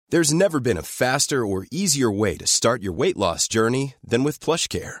There's never been a faster or easier way to start your weight loss journey than with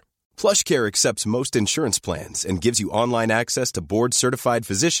PlushCare. PlushCare accepts most insurance plans and gives you online access to board-certified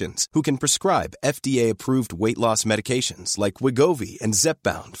physicians who can prescribe FDA-approved weight loss medications like Wegovy and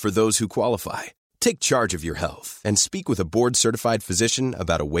Zepbound for those who qualify. Take charge of your health and speak with a board-certified physician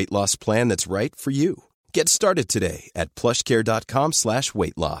about a weight loss plan that's right for you. Get started today at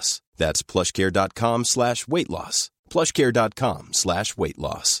plushcare.com/weight loss. That's plushcare.com/weight loss. plushcare.com/weight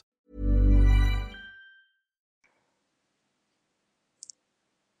loss.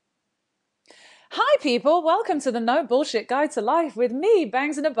 Hi people, welcome to the No Bullshit Guide to Life with me,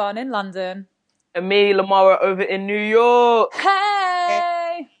 Bangs in a Bun in London. And me, Lamara, over in New York.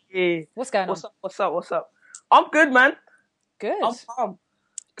 Hey! Hey. What's going on? What's up? I'm good, man. Good. I'm calm.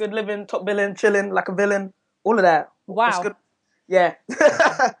 Good living, top billing, chilling like a villain. All of that. Wow. That's good. Yeah.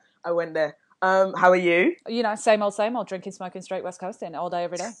 I went there. How are you? You know, same old, drinking, smoking, straight West Coasting all day,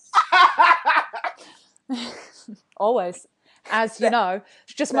 every day. Always. As you know,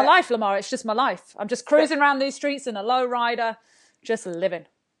 it's just my life, Lamar. It's just my life. I'm just cruising around these streets in a low rider, just living.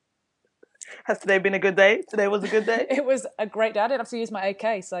 Has today been a good day? Today was a good day? It was a great day. I didn't have to use my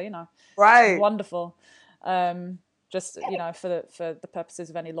AK, so, you know. Right. Wonderful. Just, you know, for the purposes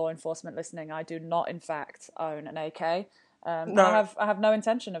of any law enforcement listening, I do not, in fact, own an AK. No. I have no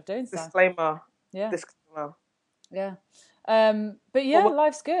intention of doing so. Disclaimer. Yeah. Disclaimer. Yeah. But yeah,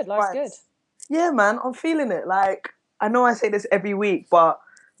 life's good. Life's good. Yeah, man. I'm feeling it. Like, I know I say this every week, but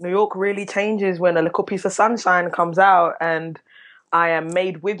New York really changes when a little piece of sunshine comes out, and I am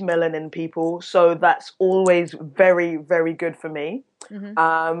made with melanin, people. So that's always very, very good for me.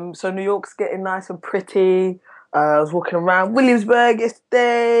 Mm-hmm. So New York's getting nice and pretty. I was walking around Williamsburg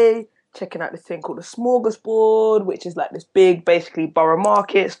yesterday, checking out this thing called the Smorgasbord, which is like this big, basically, borough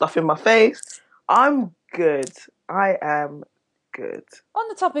market, stuff in my face. I'm good. I am good. On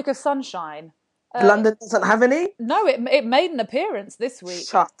the topic of sunshine... London doesn't have any? No, it made an appearance this week.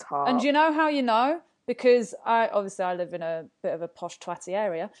 Shut up. And you know how you know? Because I live in a bit of a posh twatty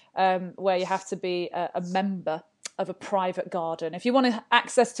area where you have to be a member of a private garden. If you want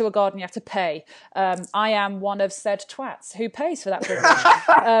access to a garden, you have to pay. I am one of said twats who pays for that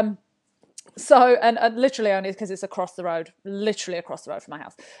privilege. So, and literally only because it's literally across the road from my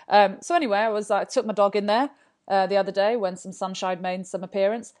house. So anyway, I took my dog in there the other day when some sunshine made some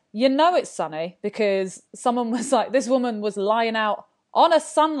appearance. You know it's sunny because someone was like, this woman was lying out on a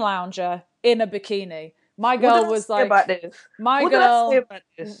sun lounger in a bikini. My girl was like, my girl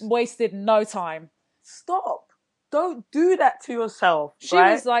wasted no time. Stop. Don't do that to yourself. She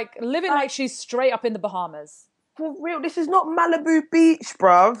was like living like she's straight up in the Bahamas. For real, this is not Malibu Beach,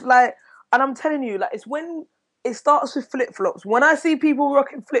 bruv. Like, and I'm telling you, like, it's when it starts with flip-flops. When I see people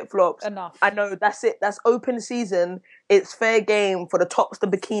rocking flip-flops, enough. I know that's it. That's open season. It's fair game for the tops, the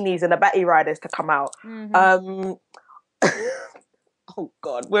bikinis, and the batty riders to come out. Mm-hmm. Oh,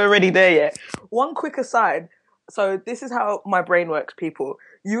 God, we're already there yet. One quick aside. So this is how my brain works, people.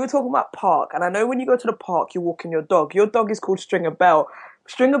 You were talking about park, and I know when you go to the park, you're walking your dog. Your dog is called Stringer Bell.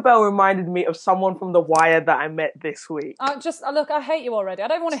 Stringer Bell reminded me of someone from The Wire that I met this week. Look, I hate you already. I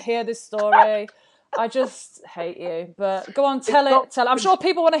don't want to hear this story. I just hate you. But go on, tell it. I'm sure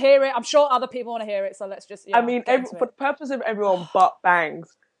people want to hear it. I'm sure other people want to hear it. So let's just, I mean, for the purpose of everyone but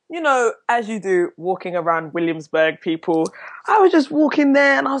Bangs, you know, as you do walking around Williamsburg, people, I was just walking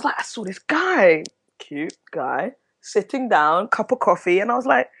there and I was like, I saw this guy, cute guy, sitting down, cup of coffee, and I was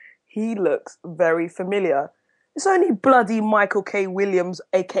like, he looks very familiar. It's only bloody Michael K. Williams,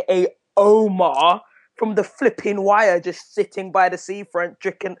 a.k.a. Omar, from The Flipping Wire, just sitting by the seafront,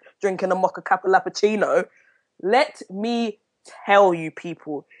 drinking a mocha cappuccino. Let me tell you,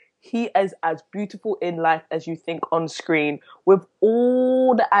 people, he is as beautiful in life as you think on screen, with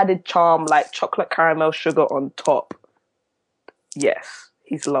all the added charm like chocolate caramel sugar on top. Yes,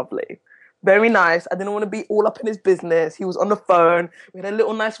 he's lovely. Very nice. I didn't want to be all up in his business. He was on the phone. We had a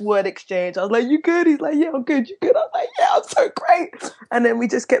little nice word exchange. I was like, you good? He's like, yeah, I'm good. You good? I was like, yeah, I'm so great. And then we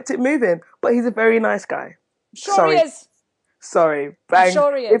just kept it moving. But he's a very nice guy. He is. Sorry. Bangs. I'm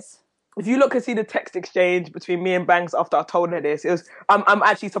sure he is. If you look and see the text exchange between me and Bangs after I told her this, it was, I'm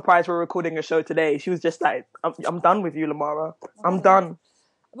actually surprised we're recording a show today. She was just like, I'm done with you, Lamara. I'm done.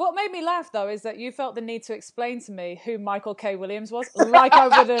 What made me laugh, though, is that you felt the need to explain to me who Michael K. Williams was. Like I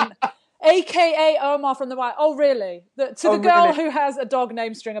wouldn't... A.K.A. Omar from The Wire. Oh, really? To the girl who has a dog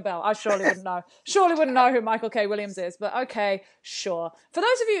named Stringer Bell. I surely wouldn't know. Surely wouldn't know who Michael K. Williams is. But okay, sure. For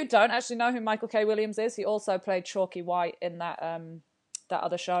those of you who don't actually know who Michael K. Williams is, he also played Chalky White in that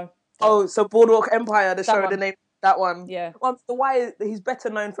other show. Oh, so Boardwalk Empire, the show, the name, that one. Yeah. Well, The Wire, he's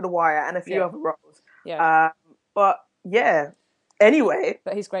better known for The Wire and a few other roles. Yeah. But yeah, Anyway.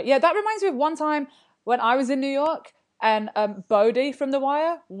 But he's great. Yeah, that reminds me of one time when I was in New York and Bodhi from The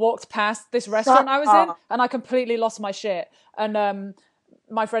Wire walked past this restaurant I was in, and I completely lost my shit. And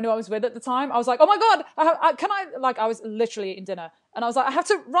my friend who I was with at the time, I was like, oh my God, I was literally eating dinner. And I was like, I have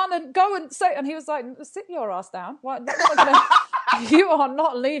to run and go and say, and he was like, sit your ass down. Why, you are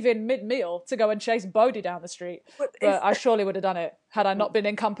not leaving mid-meal to go and chase Bodhi down the street. But I surely would have done it. Had I not been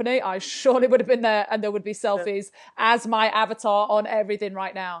in company, I surely would have been there, and there would be selfies as my avatar on everything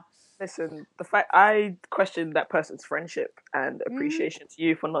right now. Listen, the fact I questioned that person's friendship and appreciation to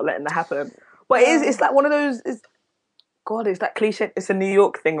you for not letting that happen. But it's like one of those, it's that cliche, it's a New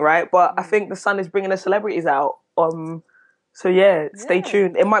York thing, right? But I think the Sun is bringing the celebrities out. So yeah, stay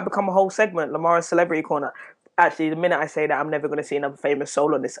tuned. It might become a whole segment, Lamara's Celebrity Corner. Actually, the minute I say that, I'm never going to see another famous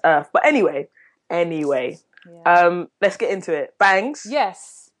soul on this earth. But anyway, let's get into it. Bangs.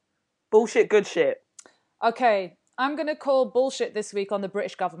 Yes. Bullshit, good shit. Okay, I'm going to call bullshit this week on the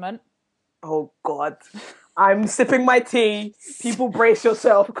British government. Oh, God. I'm sipping my tea. People brace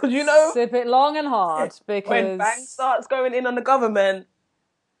yourself, because sip it long and hard, because when Bang starts going in on the government,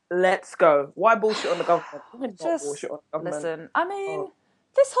 let's go. Why bullshit on the government? Bullshit on the government. Listen, I mean,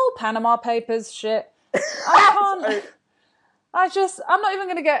 this whole Panama Papers shit, I'm not even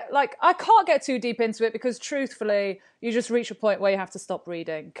going to get, I can't get too deep into it, because truthfully, you just reach a point where you have to stop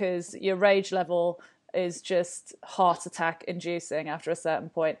reading, because your rage level is just heart attack inducing after a certain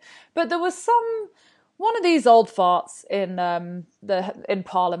point. But there was one of these old farts in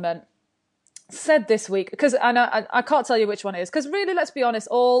Parliament said this week, because I can't tell you which one it is, because really, let's be honest,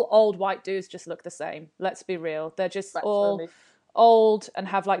 all old white dudes just look the same. Let's be real. They're just all old and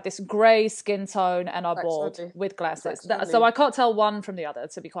have this grey skin tone and are bald with glasses. So I can't tell one from the other,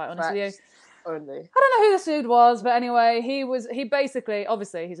 to be quite honest with you. Only. I don't know who this dude was, but anyway, he basically,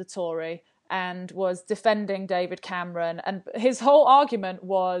 obviously he's a Tory, and was defending David Cameron. And his whole argument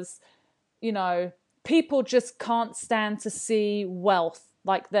was, people just can't stand to see wealth.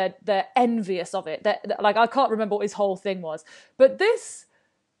 They're envious of it. I can't remember what his whole thing was. But the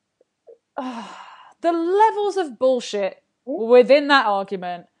levels of bullshit within that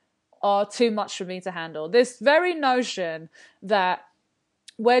argument are too much for me to handle. This very notion that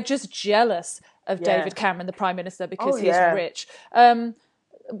we're just jealous of David Cameron, the Prime Minister, because he's rich.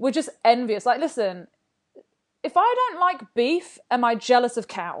 We're just envious. Listen, if I don't like beef, am I jealous of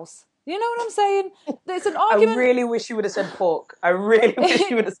cows? You know what I'm saying? There's an argument. I really wish you would have said pork. I really wish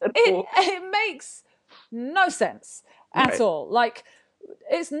you would have said pork. It makes no sense at all.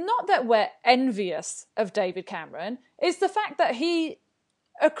 It's not that we're envious of David Cameron. It's the fact that he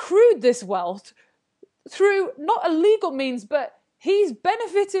accrued this wealth through not illegal means, but he's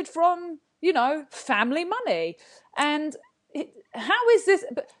benefited from, family money. And how is this?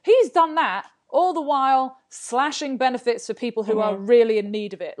 He's done that all the while slashing benefits for people who are really in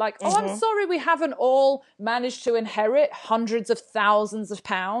need of it. I'm sorry we haven't all managed to inherit hundreds of thousands of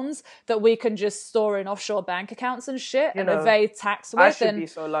pounds that we can just store in offshore bank accounts and shit and evade tax with. I should be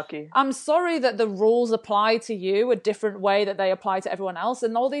so lucky. I'm sorry that the rules apply to you a different way that they apply to everyone else,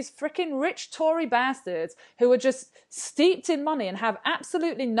 and all these freaking rich Tory bastards who are just steeped in money and have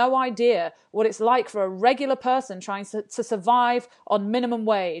absolutely no idea what it's like for a regular person trying to survive on minimum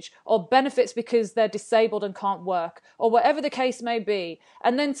wage or benefits because they're disabled and can't work, or whatever the case may be.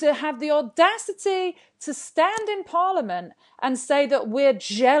 And then to have the audacity to stand in Parliament and say that we're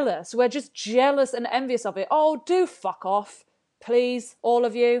jealous, we're just jealous and envious of it. Oh, do fuck off, please, all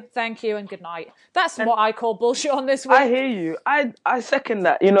of you. Thank you and good night. That's what I call bullshit on this week. I hear you. I second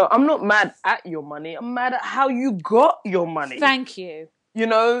that. I'm not mad at your money. I'm mad at how you got your money. Thank you.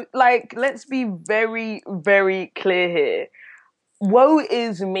 Let's be very, very clear here. Woe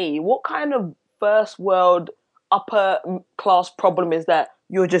is me. What kind of first world upper class problem is that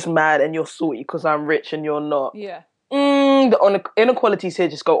you're just mad and you're salty because I'm rich and you're not? Yeah. The inequalities here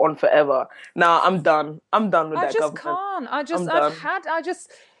just go on forever. Nah, I'm done. I'm done with that government. I just can't.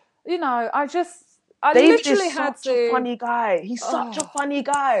 Dave literally is had such to. a funny guy. He's such a funny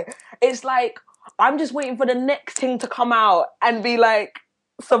guy. It's I'm just waiting for the next thing to come out and be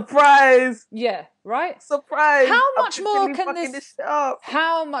surprise. Yeah, right? Surprise. How much more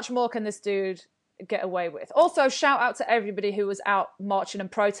can this dude get away with? Also, shout out to everybody who was out marching and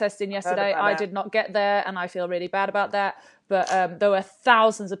protesting yesterday. I did not get there, and I feel really bad about that. But there were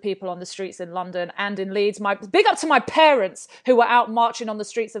thousands of people on the streets in London and in Leeds. Big up to my parents who were out marching on the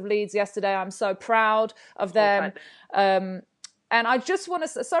streets of Leeds yesterday. I'm so proud of them. And I just want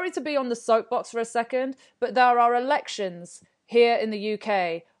to, sorry to be on the soapbox for a second, but there are elections here in the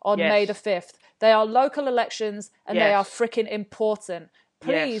UK on May the 5th. They are local elections and they are freaking important.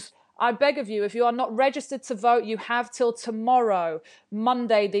 Please, I beg of you, if you are not registered to vote, you have till tomorrow,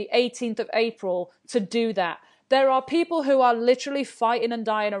 Monday, the 18th of April, to do that. There are people who are literally fighting and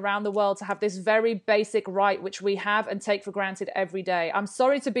dying around the world to have this very basic right, which we have and take for granted every day. I'm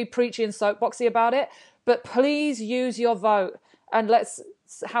sorry to be preachy and soapboxy about it, but please use your vote and let's,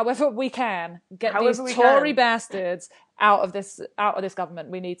 however we can, get these Tory bastards out of this government.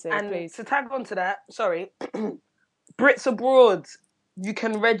 We need to, and please. to tag on to that, sorry, Brits abroad, you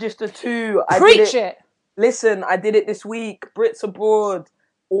can register too. Preach it. Listen, I did it this week. Brits abroad.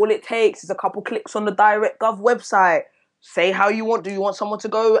 All it takes is a couple clicks on the DirectGov website. Say how you want. Do you want someone to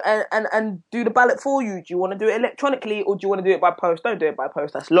go and do the ballot for you? Do you want to do it electronically or do you want to do it by post? Don't do it by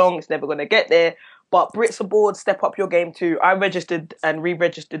post. That's long. It's never going to get there. But Brits abroad, step up your game too. I registered and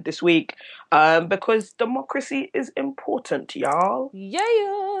re-registered this week because democracy is important, y'all.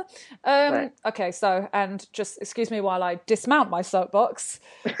 Yeah. Right. Okay, so, and just excuse me while I dismount my soapbox.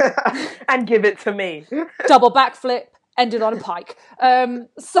 And give it to me. Double backflip. Ended on a pike.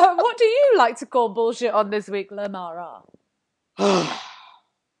 So what do you like to call bullshit on this week, Lamara?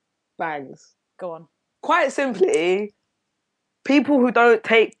 Bangs. Go on. Quite simply, people who don't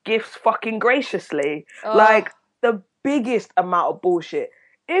take gifts fucking graciously. Like, the biggest amount of bullshit.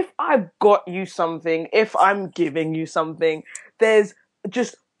 If I've got you something, if I'm giving you something, there's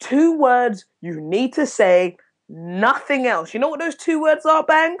just 2 words you need to say, nothing else. You know what those 2 words are,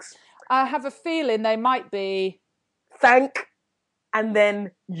 Bangs? I have a feeling they might be... Thank, and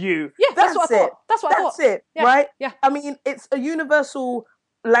then you. Yeah, that's what I thought. That's what I thought. That's it, yeah, right? Yeah. I mean, it's a universal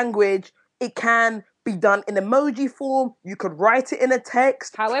language. It can be done in emoji form. You could write it in a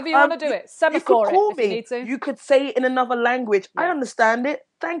text. However you want to do it. Semaphore it if you need to. You could say it in another language. Yeah. I understand it.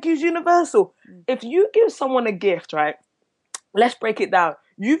 Thank you is universal. If you give someone a gift, right? Let's break it down.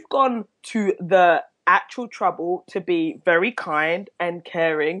 You've gone to the actual trouble to be very kind and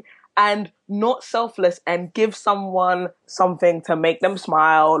caring and not selfless and give someone something to make them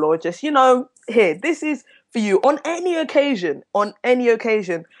smile or just, here, this is for you on any occasion,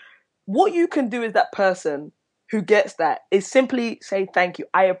 what you can do as that person who gets that is simply say, thank you.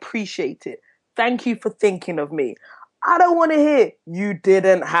 I appreciate it. Thank you for thinking of me. I don't want to hear you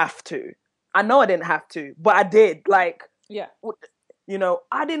didn't have to. I know I didn't have to, but I did. Like, yeah.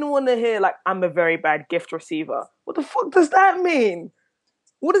 I didn't want to hear like, I'm a very bad gift receiver. What the fuck does that mean?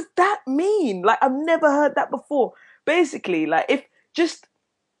 What does that mean? Like, I've never heard that before. Basically, like, it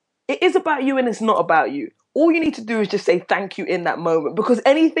is about you and it's not about you. All you need to do is just say thank you in that moment because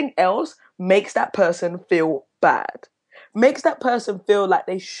anything else makes that person feel bad. Makes that person feel like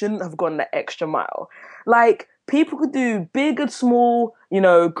they shouldn't have gone that extra mile. Like, people could do big and small,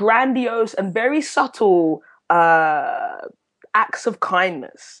 grandiose and very subtle acts of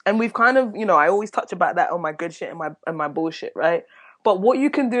kindness. And we've kind of, I always touch about that on my good shit and my bullshit, right? But what you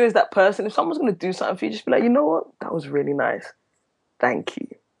can do is that person, if someone's going to do something for you, just be like, you know what? That was really nice. Thank you.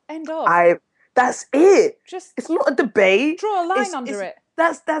 End of. That's it. It's not a debate. Draw a line under it.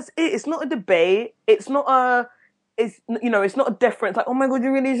 That's it. It's not a debate. It's not a deference. Like, oh my God,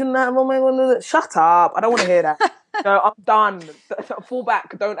 you really shouldn't have. Oh my God, shut up. I don't want to hear that. No, I'm done. Fall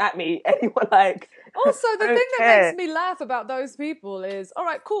back. Don't at me. Anyone like. Also, the thing that makes me laugh about those people is, all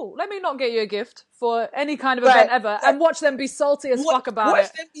right, cool. Let me not get you a gift for any kind of event ever, and watch them be salty as fuck about it.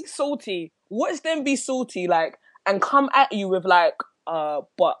 Watch them be salty. Watch them be salty, like, and come at you with like, but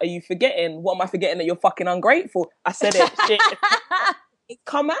are you forgetting? What am I forgetting? That you're fucking ungrateful. I said it. Shit. It's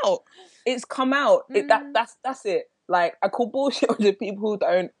come out. It's come out. That's it. Like, I call bullshit on the people who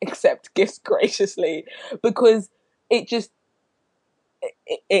don't accept gifts graciously because it just.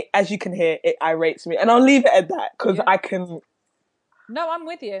 It, as you can hear, it irates me, and I'll leave it at that because I can. No, I'm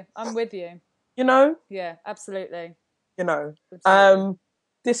with you. Yeah, absolutely.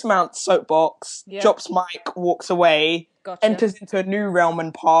 Dismounts soapbox, drops mic, walks away, enters into a new realm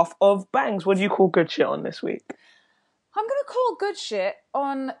and path of Bangs. What do you call good shit on this week? I'm gonna call good shit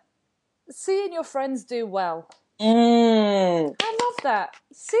on seeing your friends do well. I love that.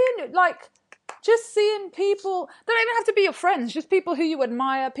 Just seeing people, they don't even have to be your friends, just people who you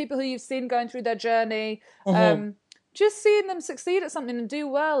admire, people who you've seen going through their journey. Just seeing them succeed at something and do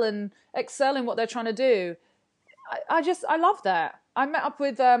well and excel in what they're trying to do. I love that. I met up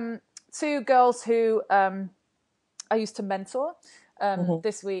with 2 girls who I used to mentor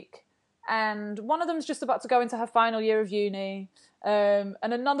this week. And one of them's just about to go into her final year of uni. And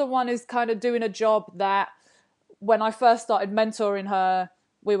another one is kind of doing a job that when I first started mentoring her,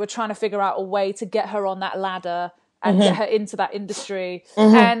 we were trying to figure out a way to get her on that ladder and get her into that industry.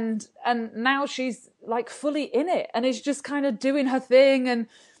 And now she's like fully in it and is just kind of doing her thing. And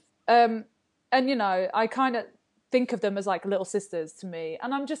I kind of, think of them as like little sisters to me.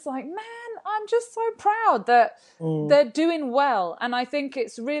 And I'm just like, man, I'm just so proud that they're doing well. And I think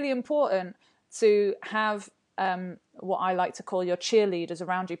it's really important to have what I like to call your cheerleaders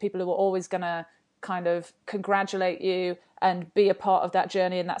around you, people who are always going to kind of congratulate you and be a part of that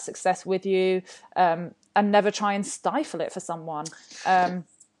journey and that success with you, and never try and stifle it for someone.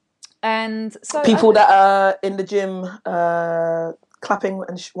 And so people that are in the gym clapping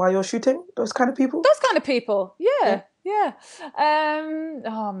while you're shooting, those kind of people. Yeah.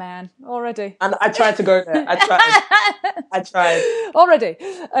 Oh man, already. And I tried to go there. I tried already.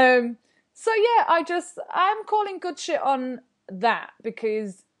 So yeah, I'm calling good shit on that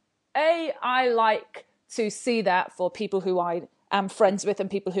because I like to see that for people who I am friends with and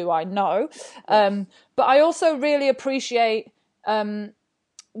people who I know. But I also really appreciate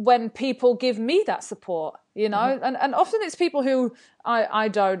when people give me that support, you know, and often it's people who I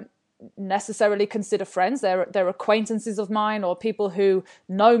don't necessarily consider friends. They're acquaintances of mine or people who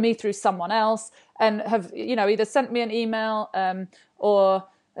know me through someone else and have, you know, either sent me an email or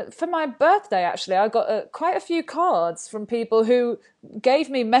for my birthday, actually, I got quite a few cards from people who gave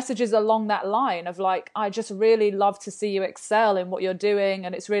me messages along that line of like, I just really love to see you excel in what you're doing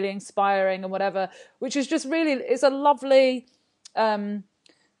and it's really inspiring and whatever, which is just really, it's a lovely kind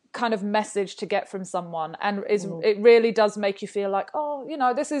of message to get from someone. And it really does make you feel like, oh, you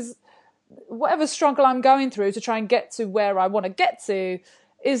know, this is whatever struggle I'm going through to try and get to where I want to get to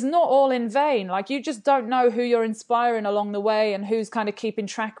is not all in vain. Like, you just don't know who you're inspiring along the way and who's kind of keeping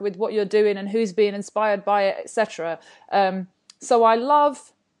track with what you're doing and who's being inspired by it, etc. So I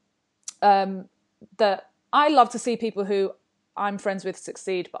love that. I love to see people who I'm friends with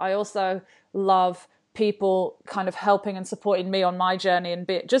succeed, but I also love people kind of helping and supporting me on my journey and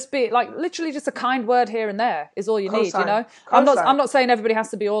be like literally just a kind word here and there is all you need, you know. I'm not saying everybody has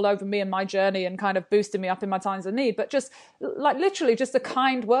to be all over me and my journey and kind of boosting me up in my times of need, but just like literally just a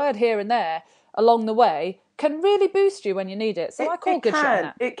kind word here and there along the way can really boost you when you need it. So I call good shit on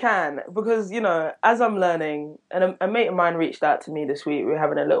that. It can, because, you know, as I'm learning, and a mate of mine reached out to me this week, we were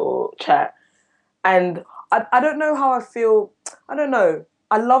having a little chat, and I don't know how I feel. I don't know.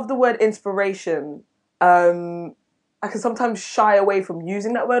 I love the word inspiration. I can sometimes shy away from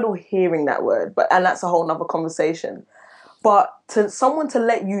using that word or hearing that word, and that's a whole nother conversation. But to someone to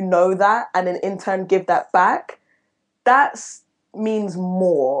let you know that and then in turn give that back, that means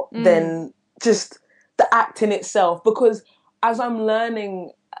more than just the act in itself. Because as I'm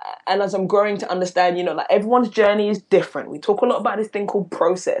learning and as I'm growing to understand, you know, like everyone's journey is different. We talk a lot about this thing called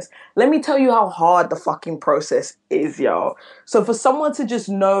process. Let me tell you how hard the fucking process is, y'all. So for someone to just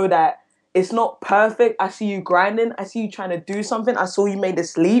know that it's not perfect. I see you grinding. I see you trying to do something. I saw you made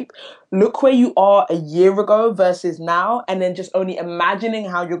this leap. Look where you are a year ago versus now. And then just only imagining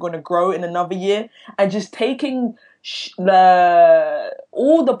how you're going to grow in another year. And just taking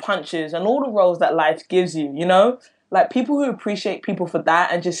all the punches and all the roles that life gives you, you know? Like, people who appreciate people for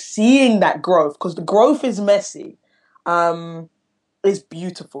that and just seeing that growth. Because the growth is messy. Is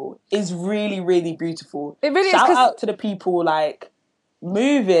beautiful. Is really, really beautiful. It really Shout is. out to the people, like,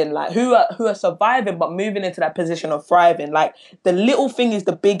 moving, like who are surviving but moving into that position of thriving. Like, the little thing is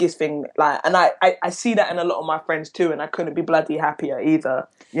the biggest thing, like, and I see that in a lot of my friends too, and I couldn't be bloody happier either,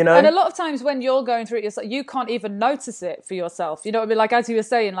 you know. And a lot of times when you're going through it, it's like you can't even notice it for yourself, you know what I mean? Like, as you were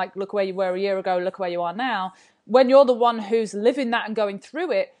saying, like, look where you were a year ago, look where you are now. When you're the one who's living that and going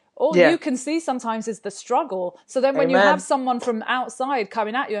through it, all you can see sometimes is the struggle. So then when you have someone from outside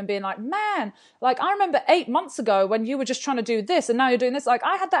coming at you and being like, man, like, I remember 8 months ago when you were just trying to do this and now you're doing this. Like,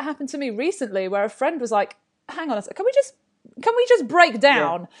 I had that happen to me recently where a friend was like, hang on a second, can we just break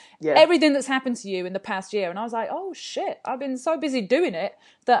down everything that's happened to you in the past year? And I was like, oh shit, I've been so busy doing it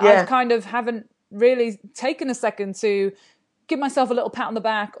that I kind of haven't really taken a second to give myself a little pat on the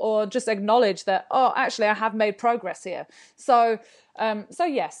back or just acknowledge that, oh, actually I have made progress here. So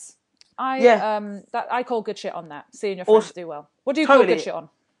yes, I call good shit on that. Seeing your friends do well. What do you call good shit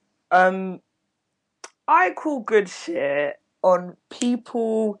on? I call good shit on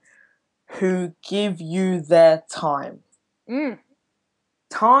people who give you their time.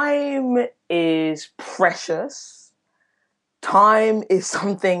 Time is precious. Time is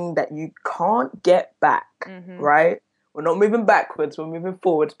something that you can't get back, right? We're not moving backwards, we're moving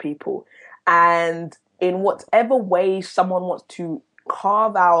forwards, people. And in whatever way someone wants to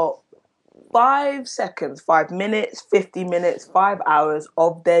carve out 5 seconds, 5 minutes, 50 minutes, 5 hours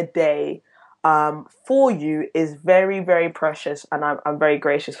of their day for you is very, very precious. And I'm very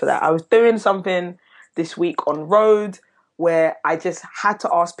gracious for that. I was doing something this week on road where I just had to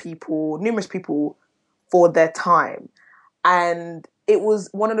ask people, numerous people, for their time. And it was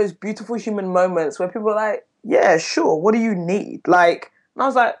one of those beautiful human moments where people were like, yeah, sure. What do you need? Like, and I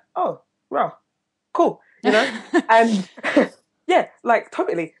was like, oh, well, cool, you know? And yeah, like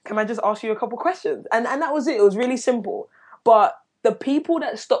totally. Can I just ask you a couple questions? And that was it. It was really simple. But the people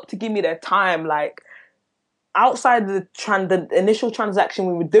that stopped to give me their time, like outside the initial transaction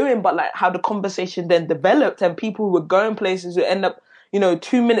we were doing, but like how the conversation then developed and people who were going places who end up,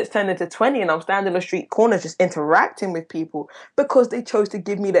 2 minutes turn into 20 and I'm standing on the street corner just interacting with people because they chose to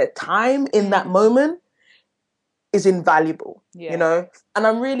give me their time in that moment is invaluable, And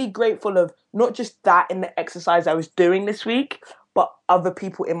I'm really grateful of not just that in the exercise I was doing this week, but other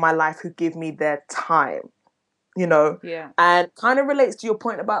people in my life who give me their time, and kind of relates to your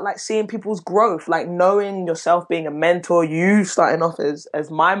point about like seeing people's growth, like knowing yourself being a mentor, you starting off as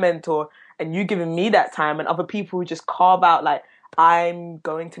my mentor and you giving me that time, and other people who just carve out like, I'm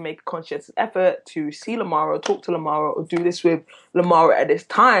going to make a conscious effort to see Lamara or talk to Lamara or do this with Lamara at this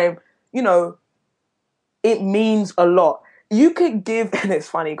time, it means a lot. You could give, and it's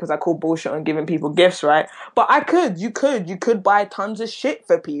funny because I call bullshit on giving people gifts, right? But you could buy tons of shit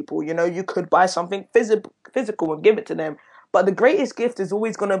for people, you could buy something physical and give it to them. But the greatest gift is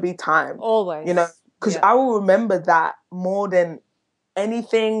always going to be time. Always. Because I will remember that more than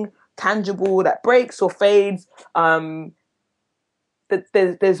anything tangible that breaks or fades. That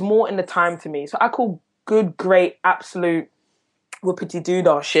there's more in the time to me. So I call good, great, absolute whoopity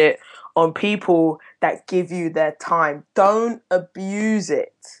doodah shit on people that give you their time. Don't abuse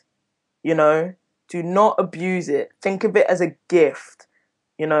it. Do not abuse it. Think of it as a gift.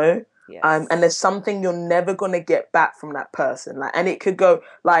 Yes. And there's something you're never gonna get back from that person. Like, and it could go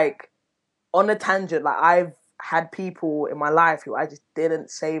like on a tangent. Like I've had people in my life who I just didn't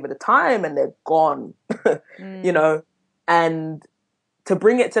save at the time, and they're gone. And to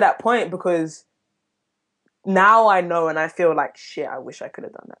bring it to that point, because now I know and I feel like, shit, I wish I could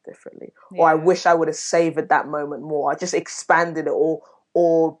have done that differently. Or I wish I would have savored that moment more. I just expanded it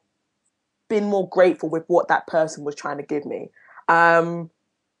or been more grateful with what that person was trying to give me. I've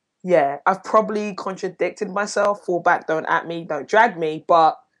probably contradicted myself. Fall back, don't at me, don't drag me.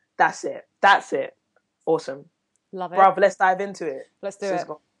 But that's it. Awesome. Love it. Bruv, let's dive into it. Let's do it.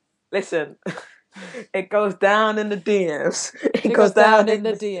 Listen, it goes down in the DMs. It goes down in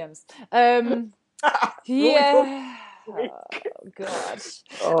the DMs. Yeah. Oh, God.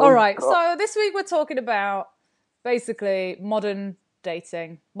 All right. God. So this week we're talking about basically modern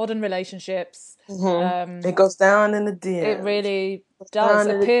dating, modern relationships. It goes down in the DMs. It really does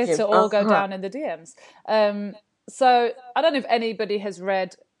appear to all go down in the DMs. So I don't know if anybody has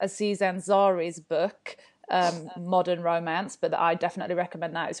read Aziz Ansari's book, Modern Romance, but I definitely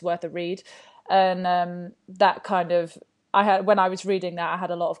recommend that. It's worth a read. And that kind of, when I was reading that, I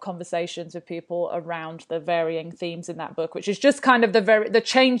had a lot of conversations with people around the varying themes in that book, which is just kind of the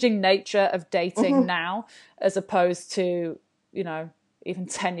changing nature of dating now, as opposed to, even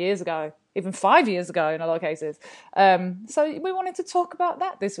 10 years ago, even 5 years ago in a lot of cases. So we wanted to talk about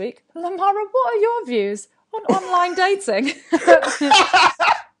that this week. Lamara, what are your views on online dating?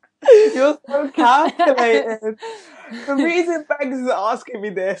 You're so calculated. The reason Banks is asking me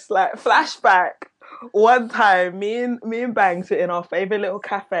this, like, flashback. One time, me and Banks were in our favourite little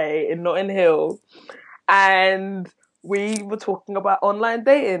cafe in Notting Hill, and we were talking about online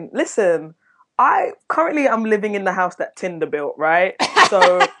dating. Listen, I'm living in the house that Tinder built, right?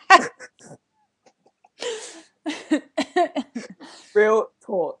 So, real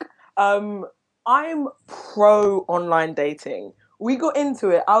talk. I'm pro online dating. We got into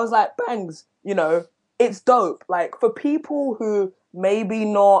it. I was like, Bangs, it's dope. Like, for people who maybe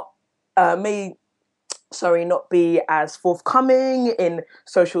not be as forthcoming in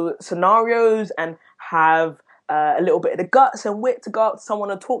social scenarios and have a little bit of the guts and wit to go up to someone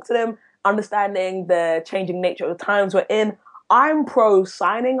and talk to them, understanding the changing nature of the times we're in, I'm pro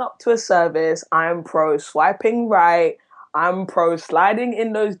signing up to a service. I'm pro swiping right. I'm pro sliding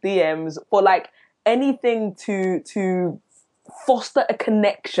in those DMs for like anything to foster a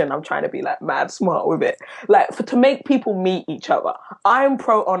connection. I'm trying to be like mad smart with it, like to make people meet each other. I'm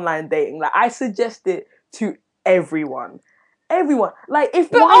pro online dating. Like I suggest it to everyone. Like if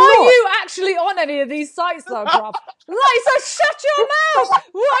but are you actually on any of these sites though, bruv? Like, so shut your mouth.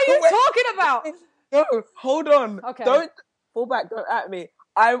 What are you talking about? No, hold on. Okay. Don't fall back. Don't at me.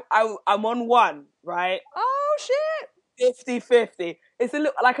 I'm on one, right? Oh shit. 50-50. It's a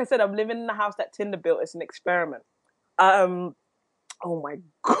little, like I said, I'm living in the house that Tinder built. It's an experiment. Oh my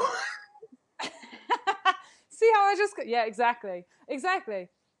God. See how I just... Yeah, exactly.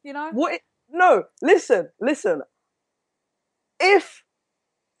 What? No, listen. If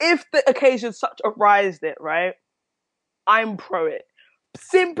the occasion such arised it, right, I'm pro it.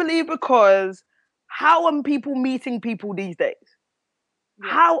 Simply because how are people meeting people these days?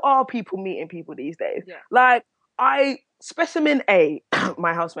 Yeah. How are people meeting people these days? Yeah. Like, Specimen A,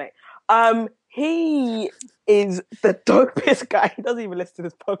 my housemate, he is the dopest guy. He doesn't even listen to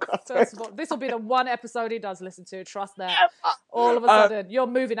this podcast. First of all, this will be the one episode he does listen to. Trust that. All of a sudden, you're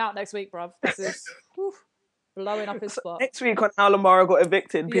moving out next week, bruv. This is blowing up his spot. Next week on How Lamara Got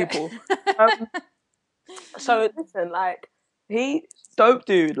Evicted, people. So listen, like, he dope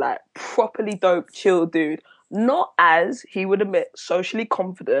dude, like properly dope, chill dude. Not as, he would admit, socially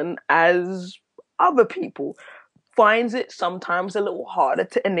confident as other people. Finds it sometimes a little harder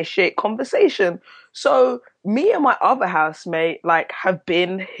to initiate conversation. So me and my other housemate, like, have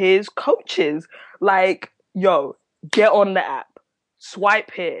been his coaches. Like, yo, get on the app,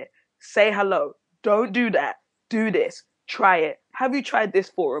 swipe here, say hello, don't do that, do this, try it. Have you tried this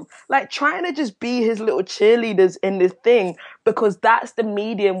forum? Like, trying to just be his little cheerleaders in this thing, because that's the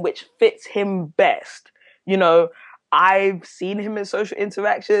medium which fits him best. You know, I've seen him in social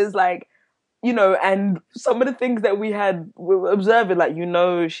interactions, like, you know, and some of the things that we were observing, like, you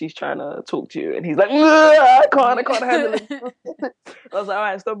know, she's trying to talk to you, and he's like, I can't handle it. I was like, all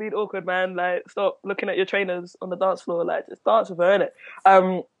right, stop being awkward, man. Like, stop looking at your trainers on the dance floor. Like, just dance with her,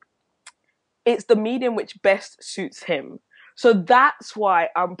 innit? It's the medium which best suits him. So that's why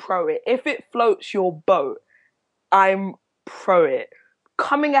I'm pro it. If it floats your boat, I'm pro it.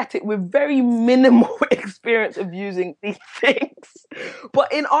 Coming at it with very minimal experience of using these things.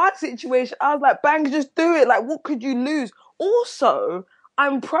 But in our situation, I was like, bang, just do it. Like, what could you lose? Also,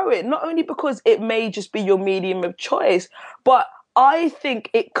 I'm pro it, not only because it may just be your medium of choice, but I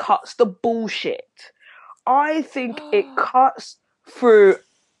think it cuts the bullshit. I think it cuts through,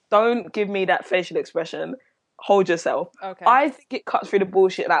 don't give me that facial expression, hold yourself. Okay. I think it cuts through the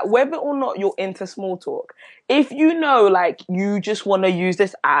bullshit. Like, whether or not you're into small talk, if you know, like, you just want to use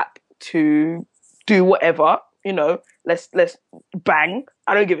this app to do whatever, you know, let's bang.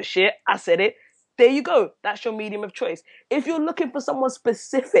 I don't give a shit. I said it. There you go. That's your medium of choice. If you're looking for someone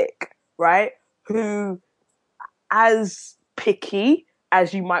specific, right, who as picky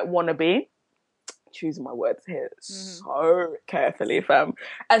as you might want to be, choosing my words here so carefully, fam.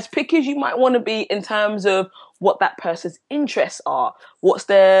 As picky as you might want to be in terms of what that person's interests are, what's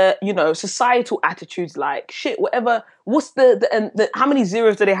their, you know, societal attitudes like, shit, whatever, what's the how many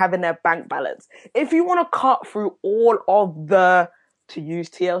zeros do they have in their bank balance? If you want to cut through all of the, to use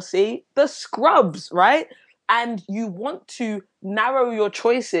TLC, the scrubs, right? And you want to narrow your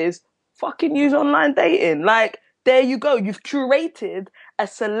choices, fucking use online dating. Like, there you go. You've curated a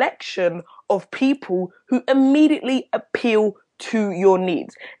selection of people who immediately appeal to your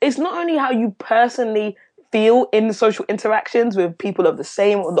needs. It's not only how you personally feel in social interactions with people of the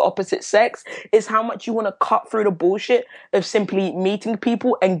same or the opposite sex, it's how much you want to cut through the bullshit of simply meeting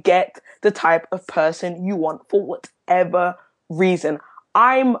people and get the type of person you want for whatever reason.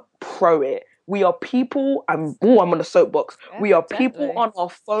 I'm pro it. We are people, I'm on a soapbox. Yeah, we are people on our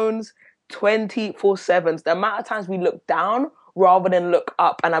phones 24/7. The amount of times we look down rather than look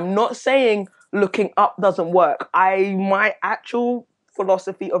up. And I'm not saying looking up doesn't work. My actual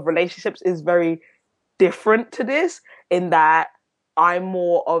philosophy of relationships is very different to this, in that I'm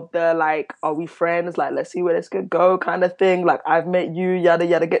more of the, like, are we friends? Like, let's see where this could go kind of thing. Like, I've met you, yada,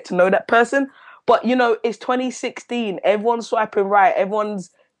 yada, get to know that person. But, you know, it's 2016. Everyone's swiping right. Everyone's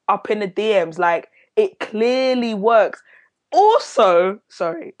up in the DMs. Like, it clearly works. Also,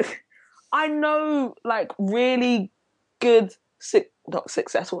 sorry, I know, like, really good, not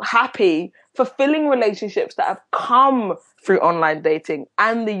successful, happy, fulfilling relationships that have come through online dating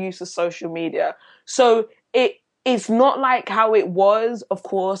and the use of social media. So it's not like how it was, of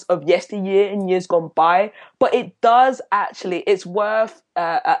course, of yesteryear and years gone by, but it does actually, it's worth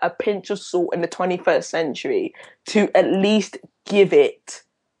a pinch of salt in the 21st century to at least give it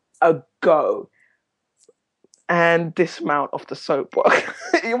a go. And dismount off the soapbox.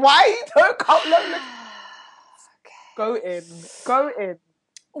 Why don't come? Go in.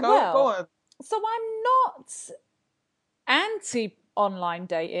 Go on. So I'm not anti-online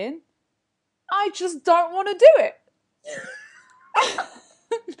dating. I just don't want to do it.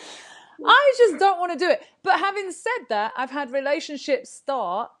 I just don't want to do it. But having said that, I've had relationships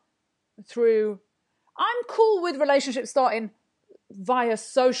start through... I'm cool with relationships starting via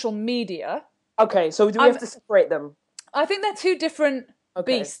social media. Okay, so do we have to separate them? I think they're two different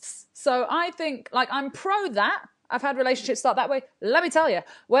beasts. So I think, like, I'm pro that. I've had relationships start that way. Let me tell you,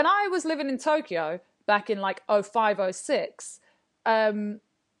 when I was living in Tokyo back in like 05, 06, and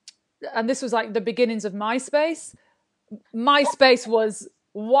this was like the beginnings of MySpace, MySpace was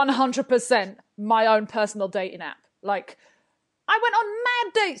 100% my own personal dating app. Like, I went on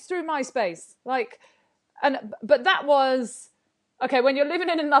mad dates through MySpace. Like, but that was, okay, when you're living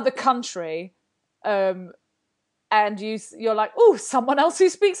in another country, and you're like, oh, someone else who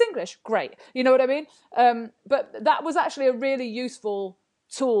speaks English. Great. You know what I mean? But that was actually a really useful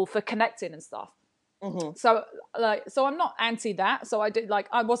tool for connecting and stuff. Mm-hmm. So I'm not anti that. So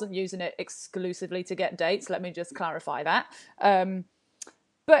I wasn't using it exclusively to get dates. Let me just clarify that.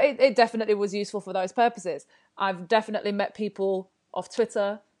 But it definitely was useful for those purposes. I've definitely met people off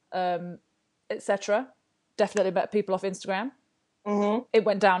Twitter, etc. Definitely met people off Instagram. Mm-hmm. It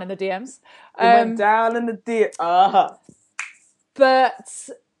went down in the DMs. Went down in the DMs. Uh-huh. But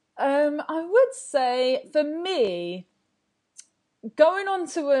I would say, for me, going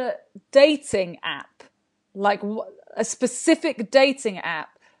onto a dating app, like a specific dating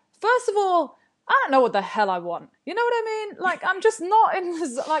app, first of all, I don't know what the hell I want. You know what I mean? Like, I'm just not in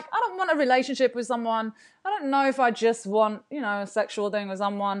this, like, I don't want a relationship with someone. I don't know if I just want, a sexual thing with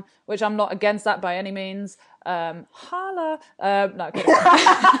someone, which I'm not against that by any means. Holla. No, kidding.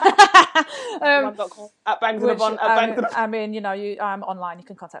 At Bangs in a Bun. I mean, I'm online, you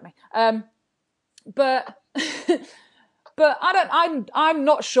can contact me. But But I'm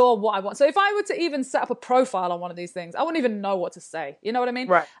not sure what I want. So if I were to even set up a profile on one of these things, I wouldn't even know what to say. You know what I mean?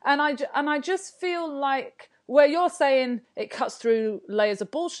 Right. And I just feel like where you're saying it cuts through layers of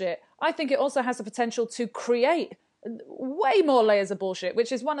bullshit, I think it also has the potential to create way more layers of bullshit,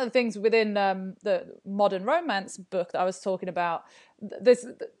 which is one of the things within the modern romance book that I was talking about. This,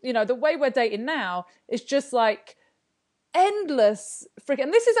 the way we're dating now is just like endless freaking.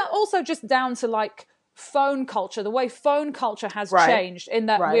 And this is also just down to like phone culture, the way phone culture has changed in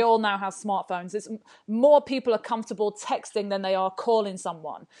that we all now have smartphones. It's more people are comfortable texting than they are calling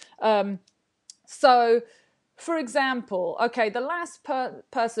someone. So, for example, okay, the last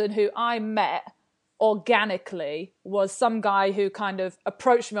person who I met organically was some guy who kind of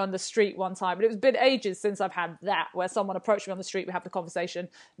approached me on the street one time. But it was been ages since I've had that, where someone approached me on the street, we have the conversation,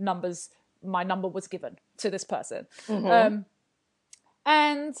 my number was given to this person. Mm-hmm.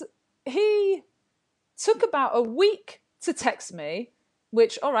 And he took about a week to text me,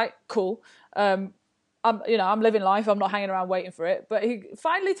 which, all right, cool. I'm living life. I'm not hanging around waiting for it. But he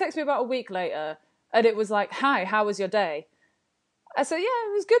finally texted me about a week later, and it was like, "Hi, how was your day?" I said, "Yeah,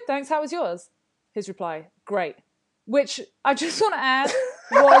 it was good, thanks. How was yours?" His reply, "Great." Which I just want to add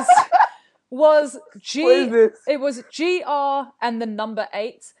was it was GR and the number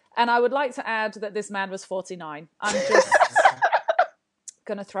 8. And I would like to add that this man was 49. I'm just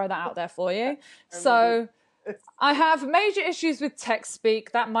going to throw that out there for you. So I have major issues with text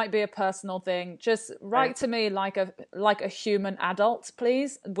speak. That might be a personal thing. Just write to me like a human adult,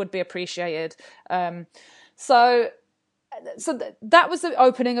 please. Would be appreciated. So that was the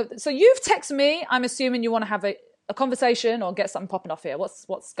opening of. So you've texted me. I'm assuming you want to have a conversation or get something popping off here.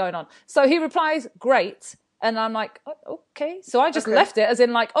 What's going on? So he replies, "Great." And I'm like, oh, okay. So I just left it as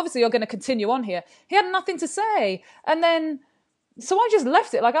in like, obviously you're going to continue on here. He had nothing to say. And then, so I just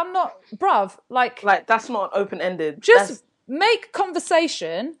left it. Like, I'm not, bruv, like that's not open-ended. Just make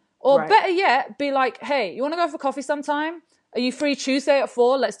conversation, or better yet, be like, "Hey, you want to go for coffee sometime? Are you free Tuesday at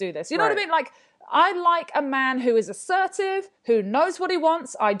 4? Let's do this." You know what I mean? Like, I like a man who is assertive, who knows what he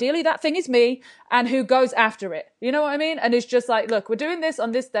wants. Ideally, that thing is me, and who goes after it. You know what I mean? And is just like, "Look, we're doing this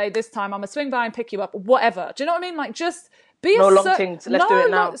on this day, this time. I'm going to swing by and pick you up," whatever. Do you know what I mean? Like, just be no long things. Let's do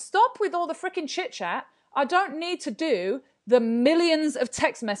it now. Stop with all the freaking chit chat. I don't need to do the millions of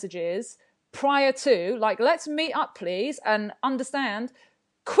text messages prior to. Like, let's meet up, please, and understand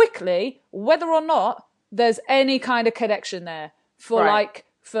quickly whether or not there's any kind of connection there.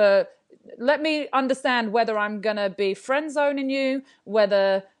 Let me understand whether I'm going to be friend zoning you,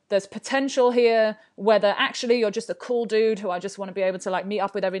 whether there's potential here, whether actually you're just a cool dude who I just want to be able to like meet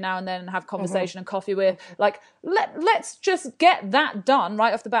up with every now and then and have conversation and coffee with. Like, let's just get that done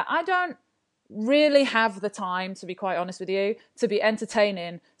right off the bat. I don't really have the time, to be quite honest with you, to be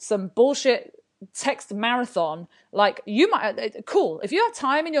entertaining some bullshit text marathon. Like, you might, cool, if you have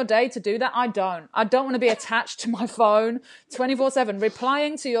time in your day to do that. I don't want to be attached to my phone 24/7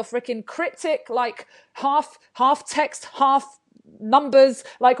 replying to your freaking cryptic, like half text, half numbers.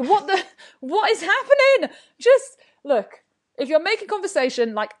 Like, what is happening? Just look, if you're making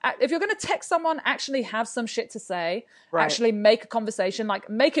conversation, like, if you're going to text someone, actually have some shit to say. Actually make a conversation, like,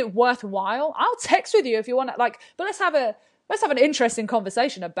 make it worthwhile. I'll text with you if you want to, like, but let's have an interesting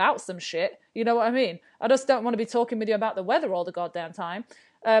conversation about some shit. You know what I mean? I just don't want to be talking with you about the weather all the goddamn time.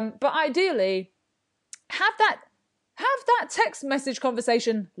 But ideally, have that text message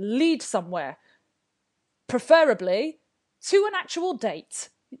conversation lead somewhere, preferably to an actual date,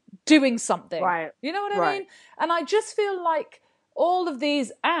 doing something. Right. You know what I mean? And I just feel like all of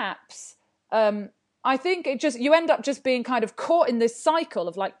these apps, I think you end up just being kind of caught in this cycle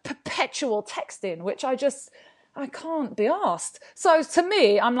of like perpetual texting, which I can't be asked. So to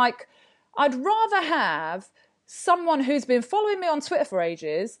me, I'm like, I'd rather have someone who's been following me on Twitter for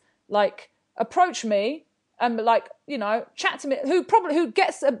ages, like approach me and like, you know, chat to me, who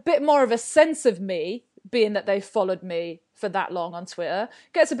gets a bit more of a sense of me, being that they've followed me for that long on Twitter,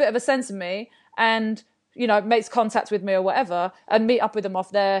 gets a bit of a sense of me and, you know, makes contact with me or whatever and meet up with them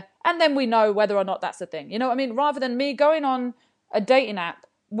off there. And then we know whether or not that's the thing. You know what I mean? Rather than me going on a dating app,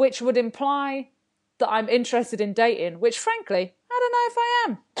 which would imply that I'm interested in dating, which frankly, I don't know if I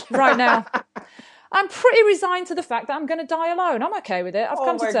am right now. I'm pretty resigned to the fact that I'm going to die alone. I'm okay with it. I've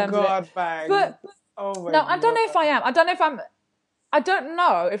come to terms with it. Bang. But I don't know if I am. I don't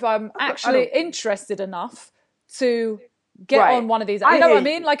know if I'm actually interested enough to get on one of these. You know what I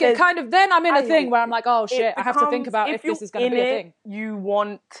mean? Like it kind of, then I'm in a thing where I'm like, oh shit, I have to think about if this is going to be a thing. You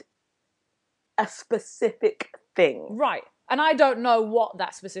want a specific thing. Right. And I don't know what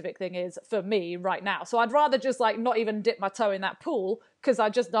that specific thing is for me right now. So I'd rather just like not even dip my toe in that pool because I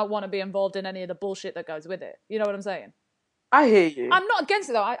just don't want to be involved in any of the bullshit that goes with it. You know what I'm saying? I hear you. I'm not against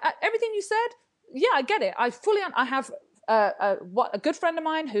it though. Everything you said, yeah, I get it. I have a good friend of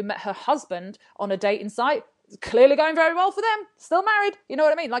mine who met her husband on a dating site. It's clearly going very well for them. Still married. You know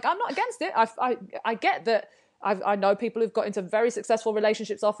what I mean? Like I'm not against it. I get that. I know people who've got into very successful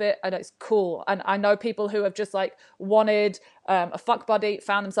relationships off it, and it's cool. And I know people who have just like wanted a fuck buddy,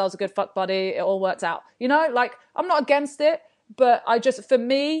 found themselves a good fuck buddy. It all worked out. You know, like I'm not against it, but for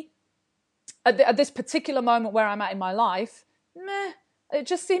me, at this particular moment where I'm at in my life, it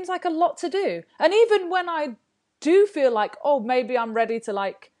just seems like a lot to do. And even when I do feel like, oh, maybe I'm ready to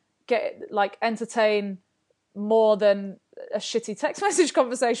like entertain more than a shitty text message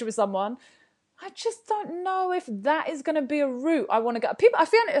conversation with someone, I just don't know if that is going to be a route I want to go. I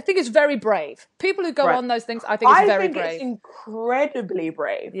think it's very brave. People who go on those things, I think it's very brave. I think it's incredibly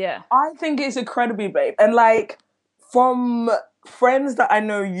brave. Yeah. I think it's incredibly brave. And like, from friends that I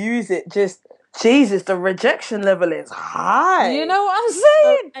know use it, just, Jesus, the rejection level is high. You know what I'm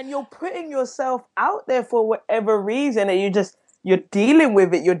saying? And you're putting yourself out there for whatever reason, and you're dealing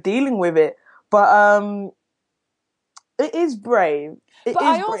with it. But it is brave. But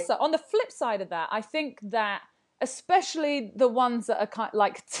I also, on the flip side of that, I think that especially the ones that are kind of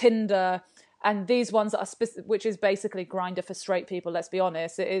like Tinder and these ones that are which is basically Grindr for straight people, let's be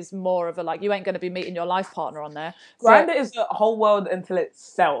honest. It is more of a like, you ain't going to be meeting your life partner on there. Grindr is a whole world until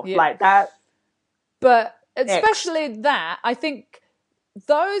itself. Yeah. Like that. But especially that, I think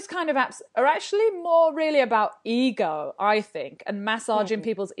those kind of apps are actually more really about ego, I think, and massaging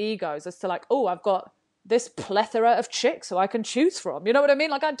people's egos as to like, oh, I've got this plethora of chicks who I can choose from. You know what I mean?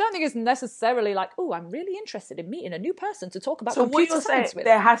 Like, I don't think it's necessarily like, oh, I'm really interested in meeting a new person to talk about computer science with.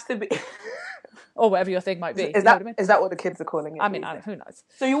 There has to be... or whatever your thing might be. Is that what the kids are calling it? I mean, who knows?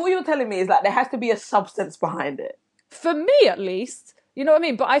 So what you're telling me is like there has to be a substance behind it. For me, at least. You know what I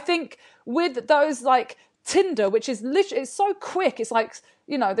mean? But I think with those like Tinder, which is literally, it's so quick. It's like,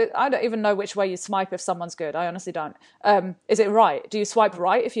 you know, I don't even know which way you swipe if someone's good. I honestly don't. Is it right? Do you swipe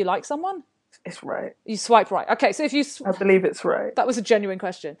right if you like someone? It's right. You swipe right. Okay, so if you... I believe it's right. That was a genuine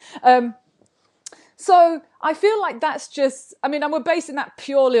question. So I feel like that's just... I mean, and we're basing that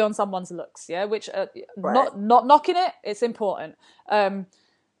purely on someone's looks, yeah? Which, not knocking it, it's important.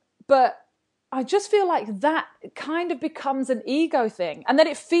 But I just feel like that kind of becomes an ego thing. And then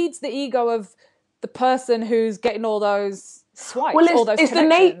it feeds the ego of the person who's getting all those swipes, all those connections. The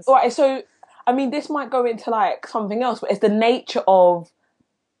nature... Right, so, I mean, this might go into, like, something else, but it's the nature of...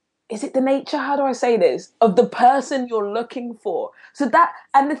 Is it the nature? How do I say this? Of the person you're looking for. So that,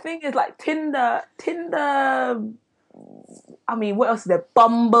 and the thing is like Tinder, I mean, what else is there?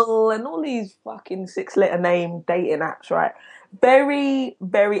 Bumble and all these fucking 6-letter name dating apps, right? Very,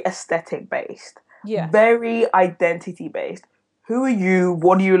 very aesthetic based. Yeah. Very identity based. Who are you?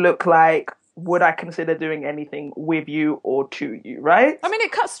 What do you look like? Would I consider doing anything with you or to you, right? I mean,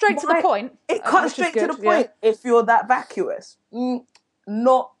 it cuts straight to the point. It cuts straight to the point if you're that vacuous.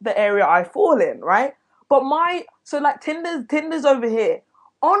 Not the area I fall in, right? But Tinder's over here.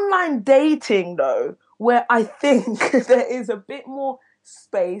 Online dating, though, where I think there is a bit more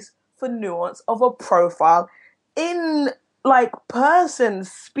space for nuance of a profile in, like, person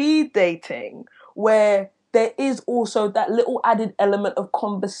speed dating, where there is also that little added element of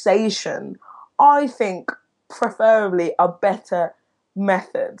conversation, I think, preferably, are better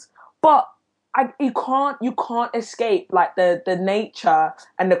methods. But you can't escape like the nature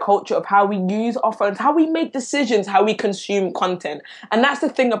and the culture of how we use our phones, how we make decisions, how we consume content. And that's the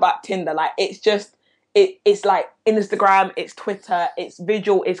thing about Tinder. Like, it's it's like Instagram, it's Twitter, it's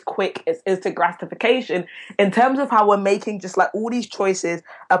visual, it's quick, it's instant gratification. In terms of how we're making just like all these choices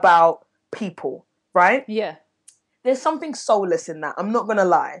about people, right? Yeah. There's something soulless in that. I'm not going to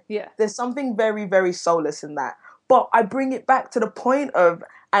lie. Yeah. There's something very, very soulless in that. But I bring it back to the point of,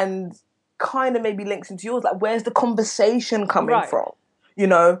 and kind of maybe links into yours, like, where's the conversation coming from? You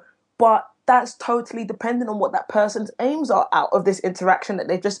know? But that's totally dependent on what that person's aims are out of this interaction that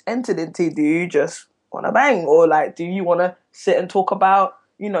they've just entered into. Do you just want to bang? Or, like, do you want to sit and talk about,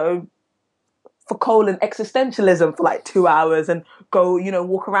 you know, for colon existentialism for like 2 hours and go, you know,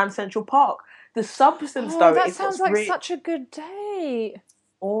 walk around Central Park? The substance, though, that sounds like such a good date.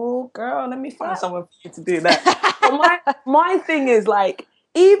 Oh, girl, let me find someone for you to do that. But my thing is, like,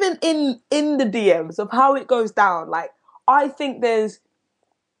 even in the DMs of how it goes down, like, I think it's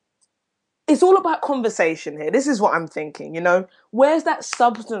all about conversation here. This is what I'm thinking, you know? Where's that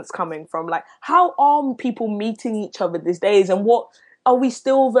substance coming from? Like, how are people meeting each other these days? And what, are we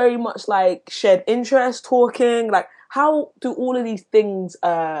still very much, like, shared interest talking? Like, how do all of these things,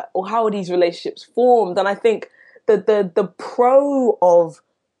 or how are these relationships formed? And I think the pro of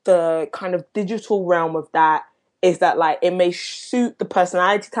the kind of digital realm of that is that, like, it may suit the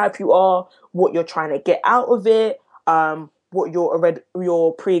personality type you are, what you're trying to get out of it, what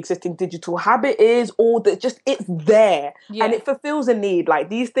your pre-existing digital habit is, or that just it's there and it fulfills a need. Like,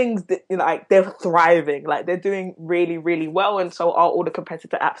 these things, you know, like, they're thriving, like, they're doing really, really well, and so are all the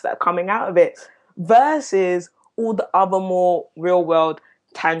competitor apps that are coming out of it, versus all the other more real world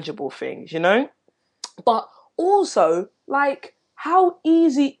tangible things, you know? But also, like, how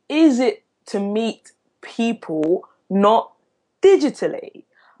easy is it to meet people not digitally?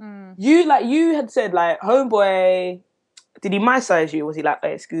 You had said, like, homeboy, did he my size you? Was he like, oh,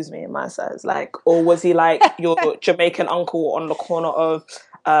 excuse me, my size? Like, or was he like your Jamaican uncle on the corner of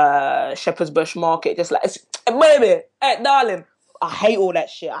Shepherd's Bush Market, just like, baby, hey, darling? I hate all that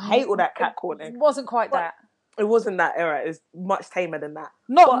shit. I hate all that catcalling. It wasn't quite that. It wasn't that era. It's much tamer than that.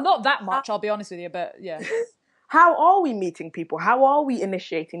 Not that much, I'll be honest with you, but yeah. How are we meeting people? How are we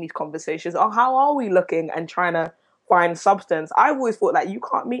initiating these conversations? Or how are we looking and trying to find substance? I've always thought, like, you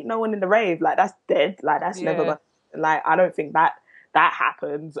can't meet no one in the rave. Like, that's dead. Like, that's never gonna, like, I don't think that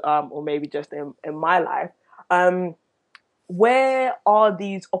happens, or maybe just in my life. Where are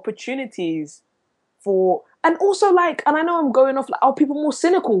these opportunities for, and also, like, and I know I'm going off, like, are people more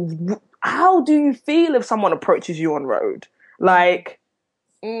cynical? How do you feel if someone approaches you on road? Like,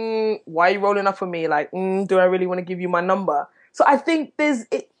 why are you rolling up on me? Like, do I really want to give you my number? So I think there's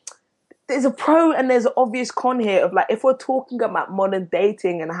a pro and there's an obvious con here of, like, if we're talking about modern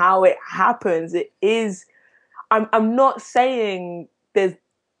dating and how it happens, it is, I'm not saying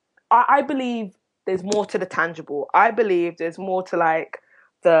I believe there's more to the tangible. I believe there's more to, like,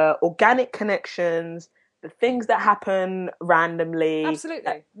 the organic connections, the things that happen randomly.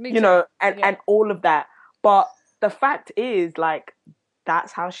 Absolutely. You know, and all of that. But the fact is, like,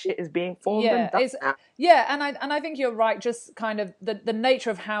 that's how shit is being formed and done now. Yeah, and I think you're right, just kind of the nature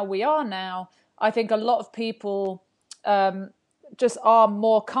of how we are now. I think a lot of people just are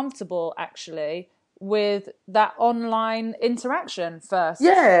more comfortable, actually, with that online interaction first.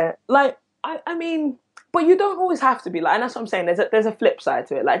 Yeah, like, I mean, but you don't always have to be, like, and that's what I'm saying. There's a flip side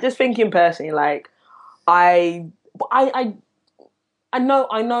to it. Like, just thinking personally, like, I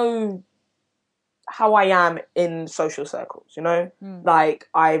know how I am in social circles, you know? Like,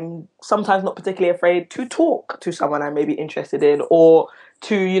 I'm sometimes not particularly afraid to talk to someone I may be interested in, or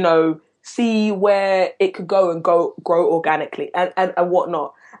to, you know, see where it could go and grow organically and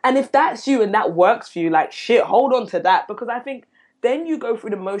whatnot. And if that's you and that works for you, like, shit, hold on to that, because I think then you go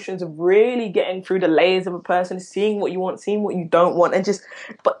through the motions of really getting through the layers of a person, seeing what you want, seeing what you don't want, and just,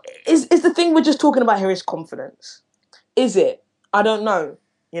 but is the thing we're just talking about here is confidence. Is it? I don't know,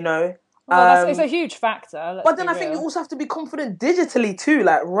 you know? Well, it's a huge factor. But then I think you also have to be confident digitally too,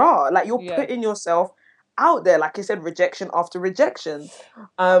 like, like, you're putting yourself out there, like I said, rejection after rejection.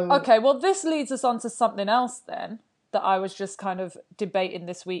 Okay, well, this leads us on to something else then that I was just kind of debating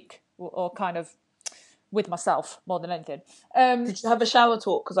this week, or kind of with myself more than anything. Did you have a shower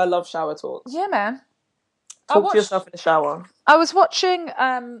talk? Because I love shower talks. Yeah, man. Talk to yourself in the shower. I was watching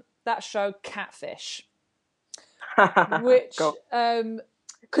that show Catfish, which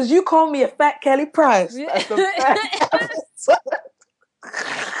because you call me a fat Kelly Price. That's the best.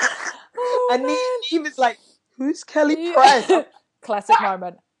 And Neve is like, who's Kelly Price? Classic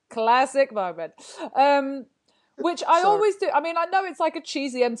moment. Which I always do. I mean, I know it's like a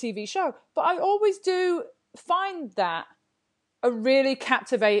cheesy MTV show, but I always do find that a really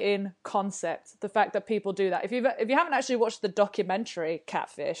captivating concept. The fact that people do that. If you haven't actually watched the documentary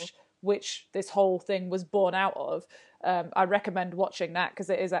Catfish, which this whole thing was born out of. I recommend watching that because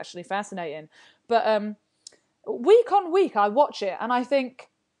it is actually fascinating. But week on week, I watch it and I think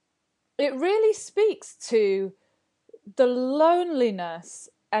it really speaks to the loneliness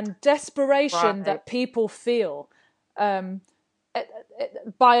and desperation that people feel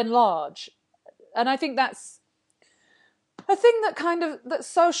by and large. And I think that's a thing that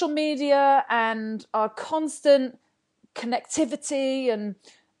social media and our constant connectivity and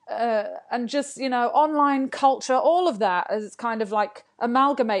just, online culture, all of that is kind of like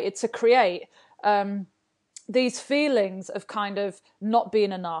amalgamated to create these feelings of kind of not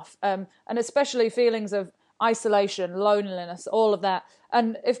being enough, and especially feelings of isolation, loneliness, all of that.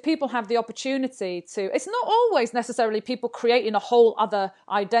 And if people have the opportunity to, it's not always necessarily people creating a whole other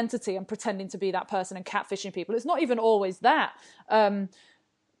identity and pretending to be that person and catfishing people. It's not even always that.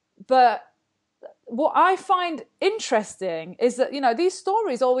 But what I find interesting is that, these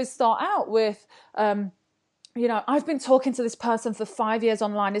stories always start out with, I've been talking to this person for 5 years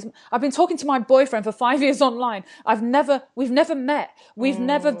online. I've been talking to my boyfriend for 5 years online. We've never met. We've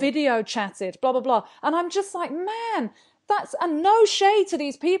never video chatted, blah, blah, blah. And I'm just like, man, and no shade to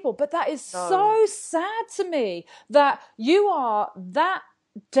these people, but that is so sad to me that you are that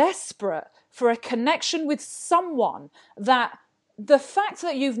desperate for a connection with someone that the fact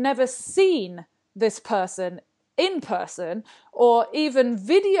that you've never seen this person in person or even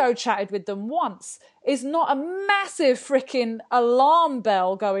video chatted with them once is not a massive freaking alarm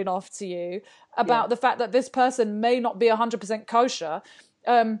bell going off to you about the fact that this person may not be 100% kosher,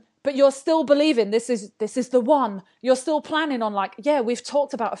 but you're still believing this is the one. You're still planning on we've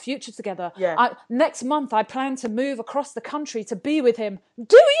talked about a future together. Next month I plan to move across the country to be with him.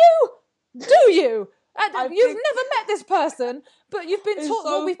 Do you? You've never met this person, but you've been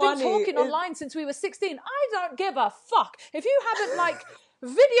talking. We've been talking online since we were 16. I don't give a fuck if you haven't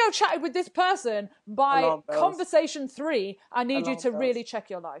video chatted with this person by conversation 3. I need you to really check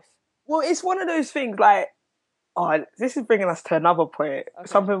your life. Well, it's one of those things. This is bringing us to another point. Okay.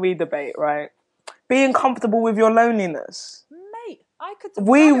 Something we debate, right? Being comfortable with your loneliness, mate.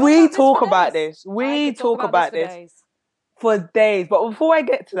 We talk about this. We talk about this for days. But before I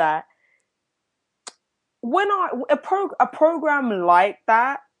get to that. When a program like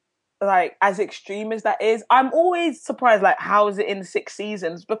that, as extreme as that is, I'm always surprised. How is it in 6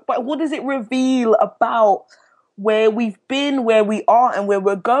 seasons? But what does it reveal about where we've been, where we are, and where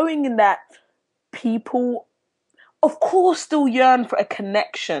we're going? In that people, of course, still yearn for a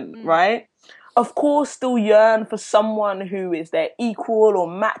connection, right? Of course, still yearn for someone who is their equal or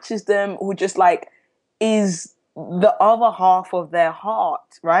matches them, who just is the other half of their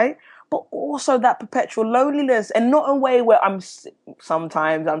heart, right? But also that perpetual loneliness, and not a way where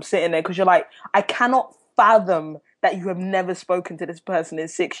sometimes I'm sitting there because you're like, I cannot fathom that you have never spoken to this person in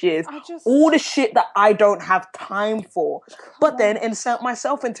 6 years. All the shit that I don't have time for. But then insert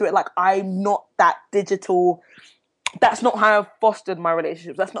myself into it. I'm not that digital. That's not how I've fostered my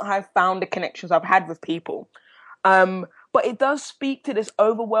relationships. That's not how I've found the connections I've had with people. But it does speak to this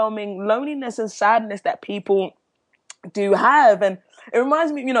overwhelming loneliness and sadness that people do have. And it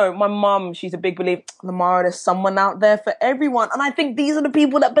reminds me, my mum, she's a big believer, Lamara, there's someone out there for everyone. And I think these are the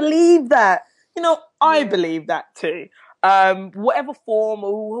people that believe that. I believe that too. Whatever form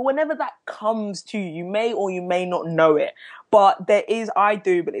or whenever that comes to you, you may or you may not know it. But I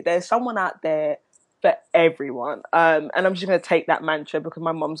do believe there's someone out there for everyone. And I'm just going to take that mantra because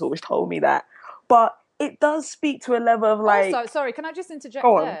my mum's always told me that. But it does speak to a level of Also, sorry, can I just interject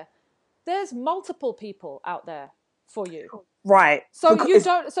there? There's multiple people out there for you. Right. So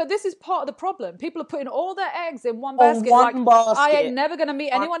this is part of the problem. People are putting all their eggs in one basket. I ain't never going to meet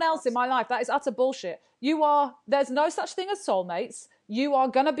anyone else in my life. That is utter bullshit. There's no such thing as soulmates. You are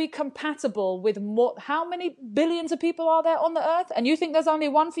going to be compatible with how many billions of people are there on the earth? And you think there's only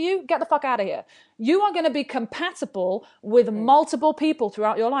one for you? Get the fuck out of here. You are going to be compatible with multiple people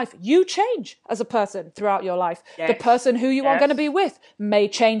throughout your life. You change as a person throughout your life. Yes. The person who you are going to be with may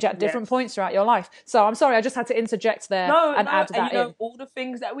change at different points throughout your life. So I'm sorry, I just had to interject there and add that in. All the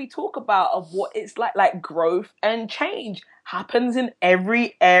things that we talk about of what it's like growth and change happens in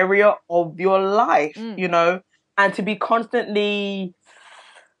every area of your life, and to be constantly,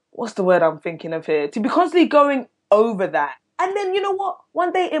 what's the word I'm thinking of here? To be constantly going over that. And then, you know what?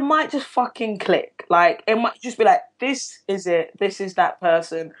 One day it might just fucking click. It might just be this is it. This is that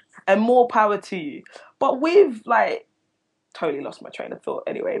person. And more power to you. But with, totally lost my train of thought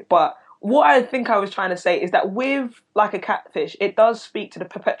anyway. But what I think I was trying to say is that with, a catfish, it does speak to the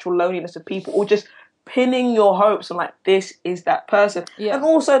perpetual loneliness of people, or just pinning your hopes on, this is that person. Yeah. And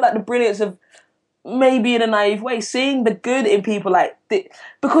also, the brilliance of, maybe in a naive way, seeing the good in people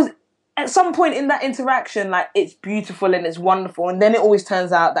because at some point in that interaction, like, it's beautiful and it's wonderful, and then it always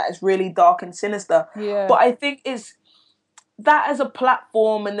turns out that it's really dark and sinister. Yeah. But I think it's that as a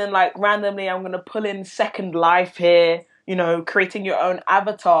platform, and then, like, randomly I'm going to pull in Second Life here, you know, creating your own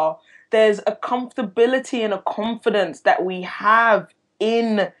avatar. There's a comfortability and a confidence that we have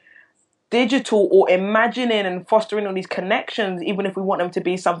in digital, or imagining and fostering all these connections, even if we want them to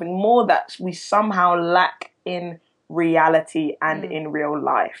be something more, that we somehow lack in reality and in real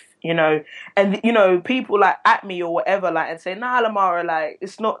life, you know. And, you know, people like at me or whatever, like, and say, nah, Lamara, like,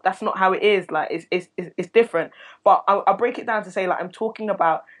 that's not how it is, like, it's different. But I'll break it down to say, like, I'm talking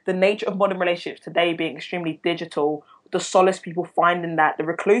about the nature of modern relationships today being extremely digital, the solace people find in that, the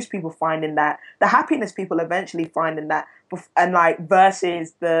recluse people find in that, the happiness people eventually find in that, and, like,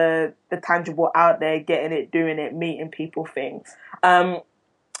 versus the tangible out there, getting it, doing it, meeting people things. And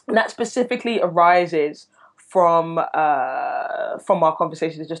that specifically arises from our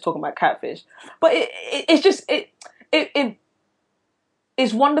conversations just talking about catfish. But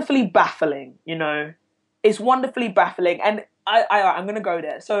it's wonderfully baffling, you know. It's wonderfully baffling, and I'm gonna go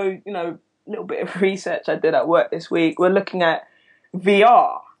there. So, you know, a little bit of research I did at work this week. We're looking at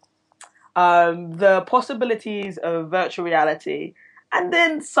VR, the possibilities of virtual reality, and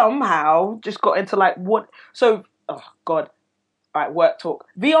then somehow just got into, like, what. So, oh god, all right, work talk.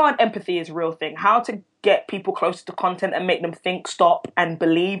 VR and empathy is a real thing. How to get people closer to content and make them think, stop, and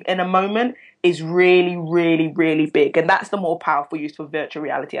believe in a moment is really, really, really big. And that's the more powerful use for virtual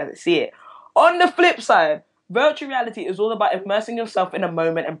reality as I see it. On the flip side, virtual reality is all about immersing yourself in a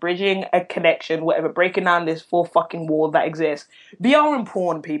moment and bridging a connection, whatever, breaking down this fourth fucking wall that exists. VR and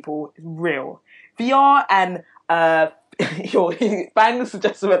porn, people, is real. VR and your Bangs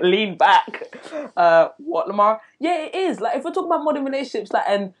suggestion, lean back. What, Lamar? Yeah, it is. Like, if we're talking about modern relationships, like,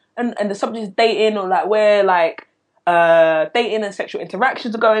 and the subject is dating, or, like, where, like, dating and sexual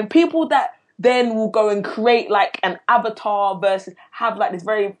interactions are going, people that then will go and create, like, an avatar versus have, like, this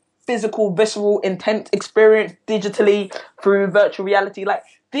very physical, visceral, intense experience digitally through virtual reality. Like,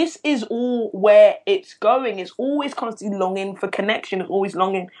 this is all where it's going. It's always constantly longing for connection. It's always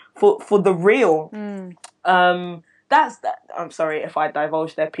longing for the real. That's that. I'm sorry if I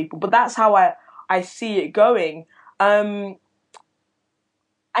divulge there, people, but that's how I see it going. And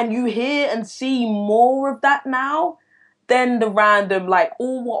you hear and see more of that now than the random, like,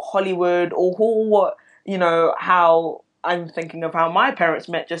 all what Hollywood, or all what, you know, how I'm thinking of how my parents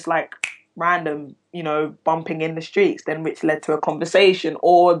met, just, like, random, you know, bumping in the streets, then which led to a conversation,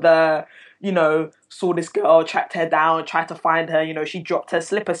 or the, you know, saw this girl, tracked her down, tried to find her, you know, she dropped her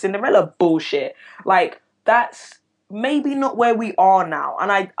slipper, Cinderella bullshit. Like, that's maybe not where we are now. And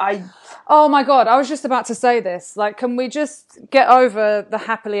I oh my god, I was just about to say this. Like, can we just get over the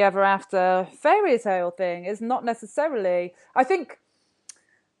happily ever after fairy tale thing? Is not necessarily, I think,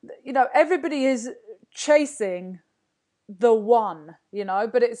 you know, everybody is chasing the one, you know,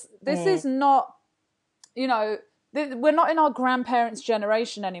 but this is not, you know, we're not in our grandparents'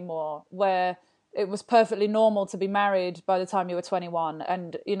 generation anymore, where it was perfectly normal to be married by the time you were 21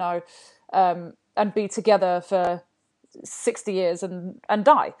 and, you know, and be together for 60 years and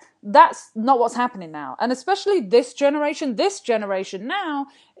die. That's not what's happening now. And especially this generation now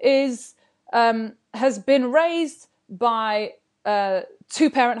is has been raised by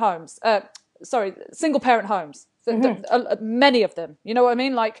single parent homes. Many of them, you know what I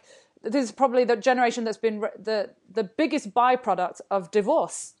mean? Like, this is probably the generation that's been the biggest byproduct of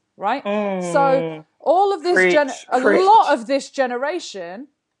divorce, right? So all of this a lot of this generation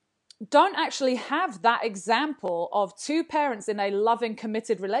don't actually have that example of two parents in a loving,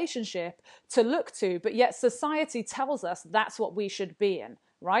 committed relationship to look to, but yet society tells us that's what we should be in,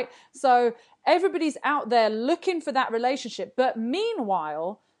 right? So everybody's out there looking for that relationship, but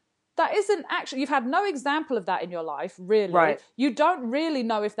meanwhile, that isn't actually, you've had no example of that in your life, really. Right. You don't really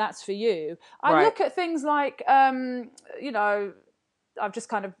know if that's for you. I look at things like, you know, I've just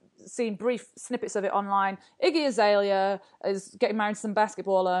kind of seen brief snippets of it online. Iggy Azalea is getting married to some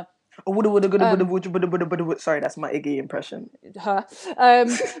basketballer. Sorry, that's my Iggy impression. Her.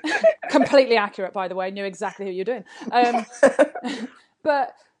 Completely accurate, by the way. Knew exactly who you're doing.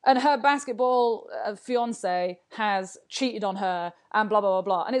 And her basketball fiance has cheated on her and blah, blah, blah,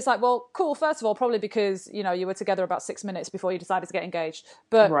 blah. And it's like, well, cool. First of all, probably because, you know, you were together about 6 minutes before you decided to get engaged.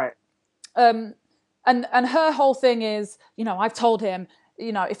 But, right. And her whole thing is, you know, I've told him,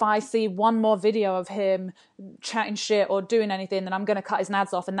 you know, if I see one more video of him chatting shit or doing anything, then I'm going to cut his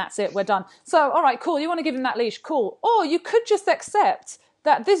nads off and that's it. We're done. So, all right, cool. You want to give him that leash? Cool. Or you could just accept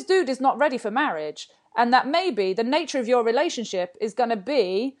that this dude is not ready for marriage and that maybe the nature of your relationship is going to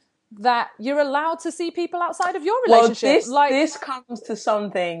be that you're allowed to see people outside of your relationship. Well, this comes to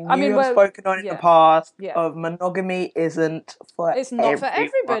something I mean, you have spoken on in the past of monogamy isn't for it's not for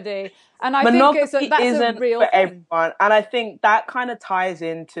everybody. And I monogamy think that's isn't a real for thing. everyone. And I think that kind of ties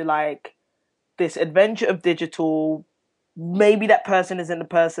into like this adventure of digital. Maybe that person isn't the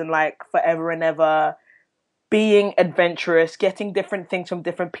person like forever and ever. Being adventurous, getting different things from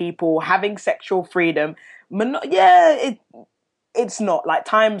different people, having sexual freedom. It's not. Like,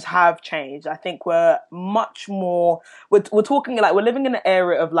 times have changed. I think we're much more... We're talking, like, we're living in an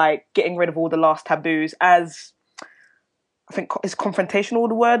era of, like, getting rid of all the last taboos as... I think, is confrontational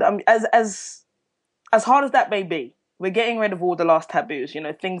the word? As hard as that may be, we're getting rid of all the last taboos. You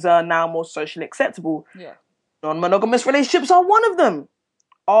know, things are now more socially acceptable. Yeah. Non-monogamous relationships are one of them.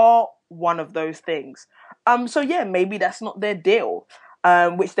 Are one of those things. So yeah, maybe that's not their deal.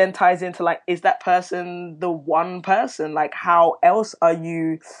 Which then ties into like, is that person the one person? Like, how else are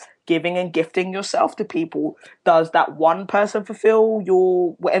you giving and gifting yourself to people? Does that one person fulfill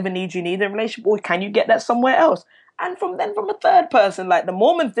your whatever needs you need in a relationship, or can you get that somewhere else? And from a third person, like the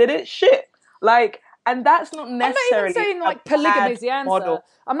Mormons did it, shit. Like, and that's not necessarily. I'm not even saying like polygamy is the answer. Model.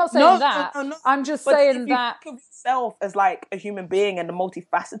 I'm not saying that. No. I'm just saying that think of yourself as like a human being and the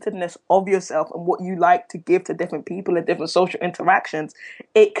multifacetedness of yourself and what you like to give to different people and different social interactions,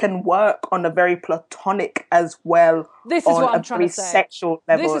 it can work on a very platonic as well. This is what I'm trying to say. Sexual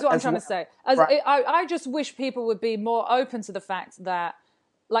level. This is what I'm trying to say. I just wish people would be more open to the fact that,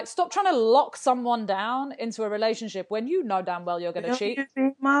 like, stop trying to lock someone down into a relationship when you know damn well you're going to cheat. You be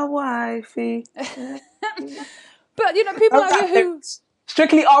my wifey. But, you know, people out here who...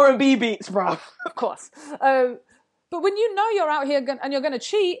 Strictly R&B beats, bro. Of course. But when you know you're out here and you're going to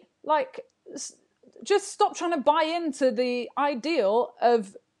cheat, like, just stop trying to buy into the ideal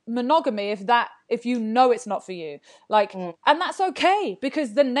of monogamy if you know it's not for you. Like, and that's okay,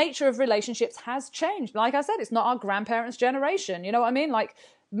 because the nature of relationships has changed. Like I said, it's not our grandparents' generation. You know what I mean? Like,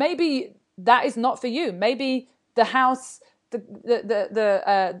 maybe that is not for you. Maybe the house,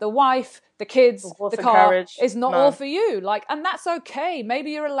 the wife, the kids, the car is not all for you. Like, and that's okay.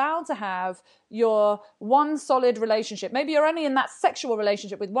 Maybe you're allowed to have your one solid relationship. Maybe you're only in that sexual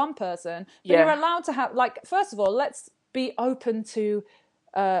relationship with one person, but you're allowed to have, like, first of all, let's be open to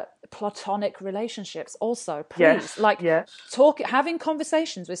platonic relationships also, please. Having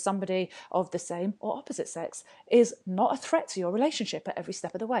conversations with somebody of the same or opposite sex is not a threat to your relationship at every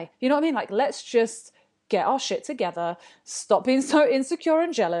step of the way. You know what I mean? Like, let's just get our shit together, stop being so insecure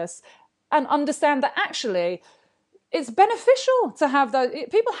and jealous, and understand that actually it's beneficial to have those.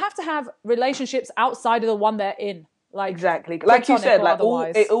 People have to have relationships outside of the one they're in. Like, exactly, like you said, like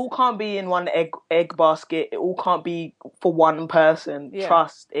it all can't be in one egg basket. It all can't be for one person. Yeah.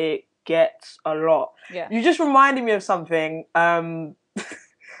 Trust, it gets a lot. Yeah. You just reminded me of something. And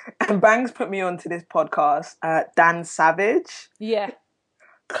Bangs put me onto this podcast. Dan Savage. Yeah.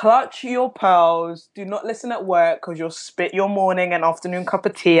 Clutch your pearls. Do not listen at work because you'll spit your morning and afternoon cup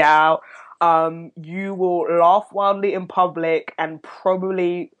of tea out. You will laugh wildly in public and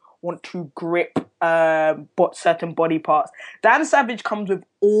probably want to grip certain body parts. Dan Savage comes with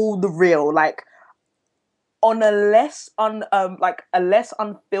all the real, like, on a less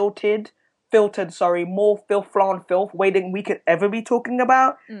unfiltered, more filth way than we could ever be talking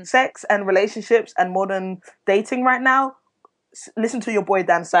about sex and relationships and modern dating right now. Listen to your boy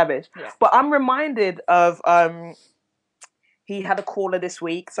Dan Savage. Yeah. But I'm reminded of he had a caller this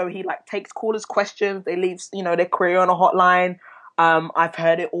week, so he like takes callers' questions. They leave their query on a hotline. I've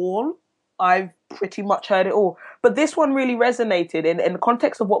heard it all. I've pretty much heard it all. But this one really resonated in the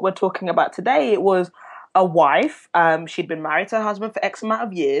context of what we're talking about today. It was a wife. She'd been married to her husband for X amount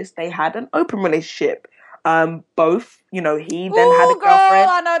of years. They had an open relationship. Both, he then had a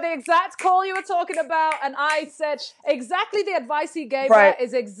girlfriend. I know the exact call you were talking about, and I said exactly the advice he gave her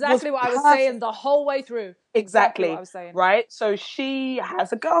is exactly what I was saying the whole way through. Exactly what I was saying. Right? So she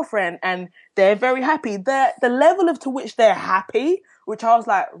has a girlfriend, and they're very happy. The level to which they're happy, which I was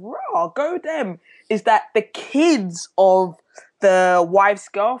like, raw, go them, is that the kids of the wife's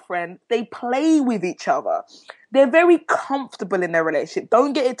girlfriend, they play with each other. They're very comfortable in their relationship.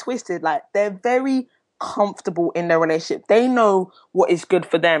 Don't get it twisted. Like, they're very comfortable in their relationship. They know what is good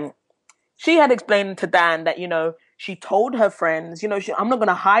for them. She had explained to Dan that, she told her friends, I'm not going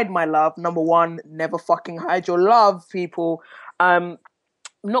to hide my love. Number one, never fucking hide your love, people. I'm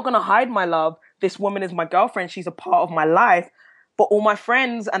not going to hide my love. This woman is my girlfriend. She's a part of my life. But all my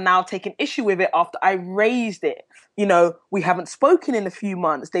friends are now taking issue with it after I raised it. We haven't spoken in a few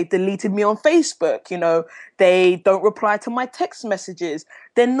months. They deleted me on Facebook. They don't reply to my text messages.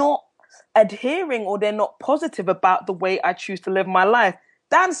 They're not adhering, or they're not positive about the way I choose to live my life.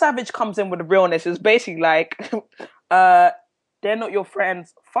 Dan Savage comes in with the realness. It's basically like, they're not your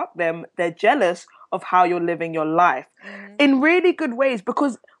friends. Fuck them. They're jealous of how you're living your life in really good ways,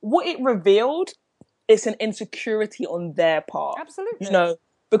 because what it revealed is an insecurity on their part. Absolutely. You know,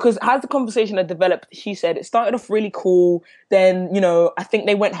 because as the conversation had developed, she said it started off really cool. Then, you know, I think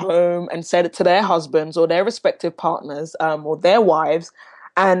they went home and said it to their husbands or their respective partners, or their wives.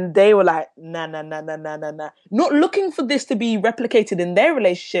 And they were like, nah. Not looking for this to be replicated in their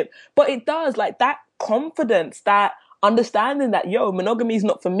relationship, but it does. Like, that confidence, that understanding that, yo, monogamy is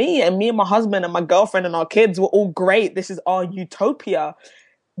not for me, and me and my husband and my girlfriend and our kids were all great. This is our utopia.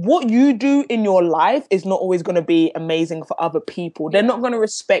 What you do in your life is not always going to be amazing for other people. They're not going to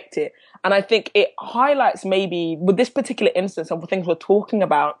respect it. And I think it highlights, maybe with this particular instance of the things we're talking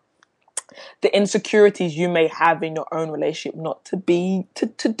about, the insecurities you may have in your own relationship not to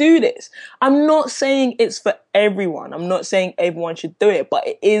do this. I'm not saying it's for everyone. I'm not saying everyone should do it, but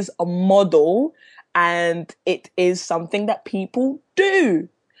it is a model, and it is something that people do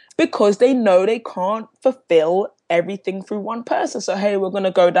because they know they can't fulfill everything through one person. So, hey, we're going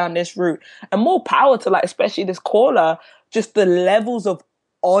to go down this route. And more power to, like, especially this caller, just the levels of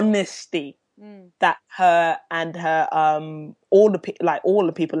honesty that her and her all the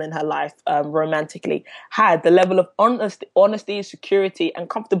people in her life romantically had, the level of honesty, security, and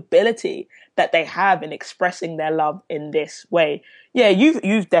comfortability that they have in expressing their love in this way. Yeah,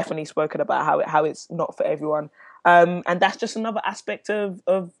 you've definitely spoken about how it's not for everyone, and that's just another aspect of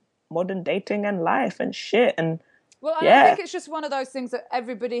modern dating and life and shit. And well, I think it's just one of those things that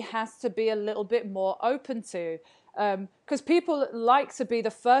everybody has to be a little bit more open to. Because people like to be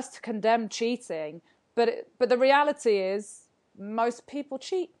the first to condemn cheating, but the reality is most people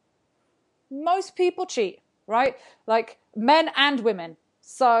cheat. Most people cheat, right? Like, men and women.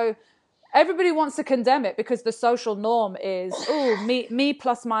 So everybody wants to condemn it because the social norm is, me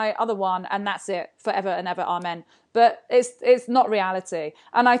plus my other one, and that's it, forever and ever, amen. But it's not reality.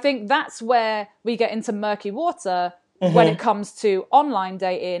 And I think that's where we get into murky water when it comes to online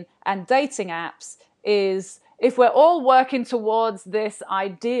dating and dating apps, is if we're all working towards this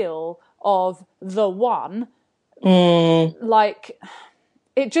ideal of the one, like,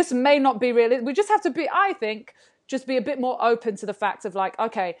 it just may not be real. We just have to be, I think, just be a bit more open to the fact of, like,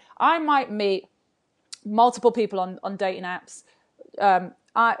 okay, I might meet multiple people on dating apps.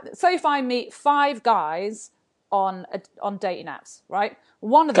 Say if I meet 5 guys on dating apps, right?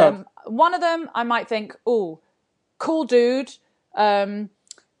 One of them, I might think, ooh, cool dude.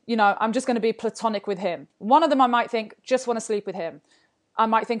 You know, I'm just going to be platonic with him. One of them I might think, just want to sleep with him. I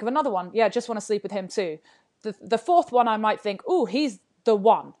might think of another one, yeah, just want to sleep with him too. The fourth one I might think, ooh, he's the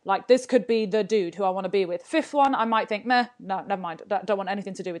one. Like, this could be the dude who I want to be with. Fifth one I might think, no, never mind. Don't want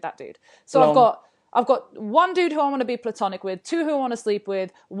anything to do with that dude. So I've got one dude who I want to be platonic with, 2 who I want to sleep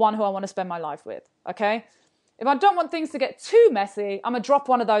with, 1 who I want to spend my life with, okay? If I don't want things to get too messy, I'm going to drop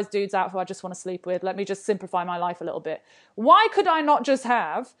one of those dudes out who I just want to sleep with. Let me just simplify my life a little bit. Why could I not just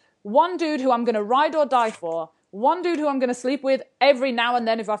have one dude who I'm going to ride or die for, one dude who I'm going to sleep with every now and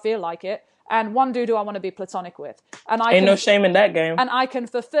then if I feel like it, and one dude who I want to be platonic with? And Ain't no shame in that game. And I can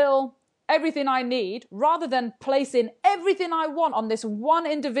fulfill everything I need rather than placing everything I want on this one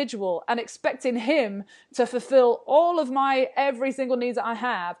individual and expecting him to fulfill all of my every single needs that I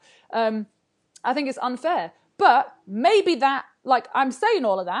have. I think it's unfair. But maybe that, like, I'm saying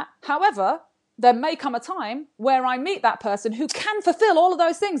all of that. However, there may come a time where I meet that person who can fulfill all of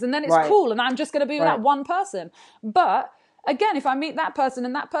those things, and then it's cool, and I'm just going to be with that one person. But again, if I meet that person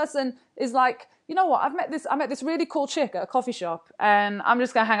and that person is like, you know what, I met this really cool chick at a coffee shop, and I'm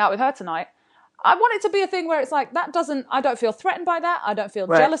just going to hang out with her tonight. I want it to be a thing where it's like, I don't feel threatened by that. I don't feel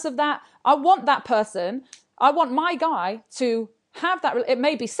jealous of that. I want that person. I want my guy to have that. It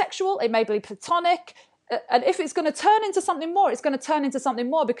may be sexual. It may be platonic. And if it's going to turn into something more, it's going to turn into something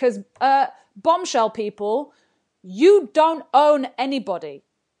more, because bombshell people, you don't own anybody.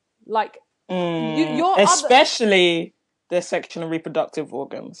 Like, your especially their sexual and reproductive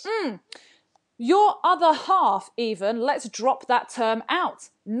organs. Your other half, even, let's drop that term out.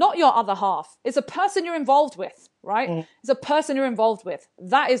 Not your other half. It's a person you're involved with, right? It's a person you're involved with.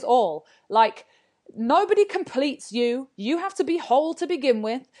 That is all. Like, nobody completes you. You have to be whole to begin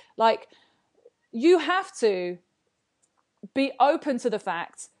with. Like, you have to be open to the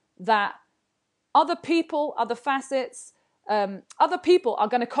fact that other people, other facets, other people are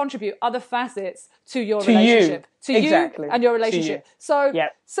going to contribute other facets to your relationship. To you and your relationship. So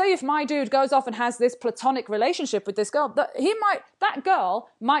say if my dude goes off and has this platonic relationship with this girl, that girl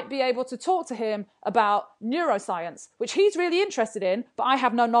might be able to talk to him about neuroscience, which he's really interested in, but I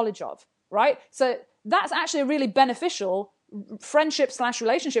have no knowledge of, right? So that's actually a really beneficial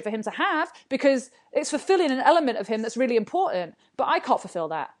friendship/relationship for him to have, because it's fulfilling an element of him that's really important. But I can't fulfill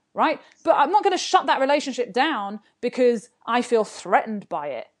that, right? But I'm not going to shut that relationship down because I feel threatened by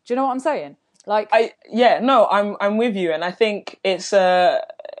it. Do you know what I'm saying? Like, I'm with you, and I think it's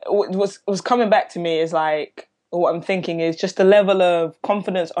what's coming back to me is like, what I'm thinking is just the level of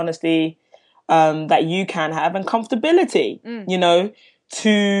confidence, honesty, that you can have, and comfortability, you know,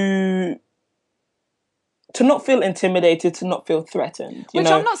 to not feel intimidated, to not feel threatened. Which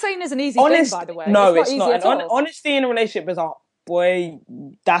I'm not saying is an easy thing, by the way. No, it's not. Easy at all. Honesty in a relationship is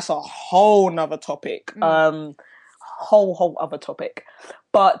that's a whole nother topic. Whole other topic.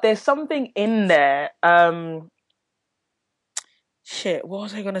 But there's something in there. What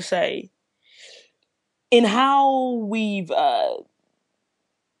was I gonna say? In how we've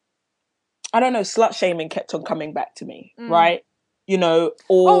slut shaming kept on coming back to me, right? You know,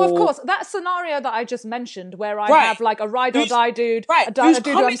 of course, that scenario that I just mentioned, where I have like a ride or die dude, a dude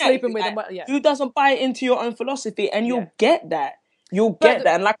who I'm sleeping with, who doesn't buy into your own philosophy, and you'll get that. You'll get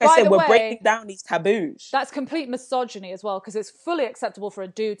that. And like I said, we're breaking down these taboos. That's complete misogyny as well, because it's fully acceptable for a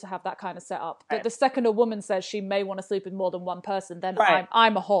dude to have that kind of setup. But the second a woman says she may want to sleep with more than one person, then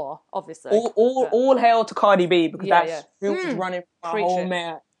I'm a whore, obviously. All hail to Cardi B, because that's who was running my whole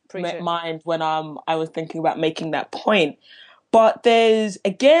mind when I was thinking about making that point. But there's,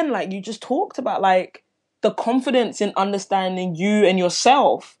 again, like you just talked about, like the confidence in understanding you and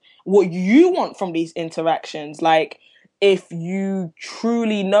yourself, what you want from these interactions. Like, if you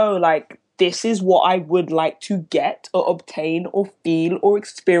truly know, like, this is what I would like to get or obtain or feel or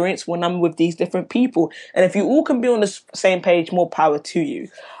experience when I'm with these different people. And if you all can be on the same page, more power to you.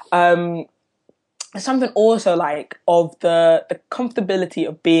 Something also like of the comfortability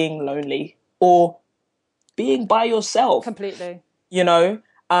of being lonely or being by yourself. Completely. You know?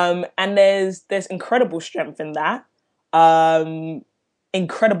 And there's incredible strength in that.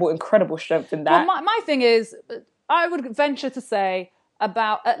 Incredible strength in that. Well, my thing is, I would venture to say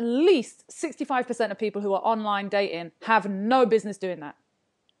about at least 65% of people who are online dating have no business doing that.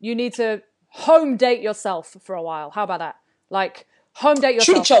 You need to home date yourself for a while. How about that? Like, home date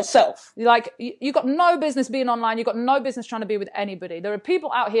yourself. Treat yourself. Like, you got no business being online. You got no business trying to be with anybody. There are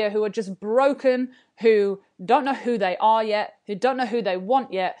people out here who are just broken, who don't know who they are yet, who don't know who they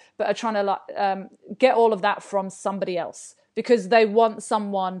want yet, but are trying to get all of that from somebody else, because they want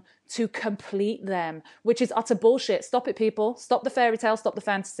someone to complete them, which is utter bullshit. Stop it, people. Stop the fairy tale. Stop the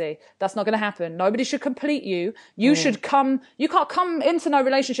fantasy. That's not going to happen. Nobody should complete you. You can't come into no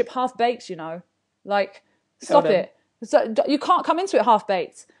relationship half-baked, you know. Like, stop it. So you can't come into it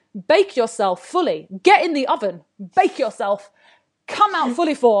half-baked. Bake yourself fully. Get in the oven. Bake yourself. Come out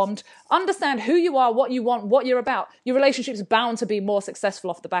fully formed. Understand who you are, what you want, what you're about. Your relationship's bound to be more successful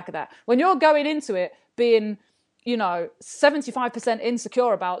off the back of that. When you're going into it being, 75%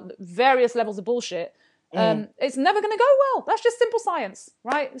 insecure about various levels of bullshit, it's never going to go well. That's just simple science,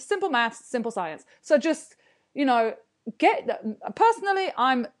 right? Simple maths, simple science. So just, personally,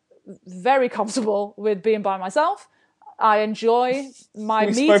 I'm very comfortable with being by myself. I enjoy my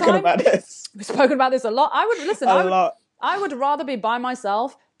me time. We've spoken about this. We've spoken about this a lot. I would rather be by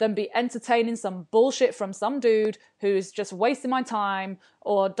myself than be entertaining some bullshit from some dude who's just wasting my time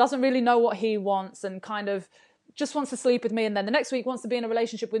or doesn't really know what he wants and kind of just wants to sleep with me, and then the next week wants to be in a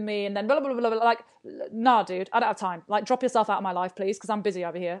relationship with me, and then blah, blah, blah, blah, blah. Like, nah, dude, I don't have time. Like, drop yourself out of my life, please, because I'm busy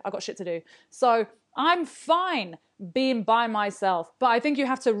over here. I've got shit to do. So I'm fine being by myself, but I think you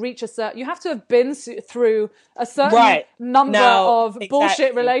have to you have to have been through a certain number of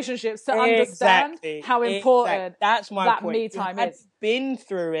bullshit relationships to understand how important that's my that point. Me time is. Been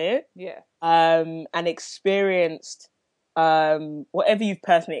through it, and experienced whatever you've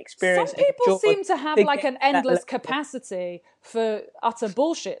personally experienced. Some people seem to have like an endless capacity for utter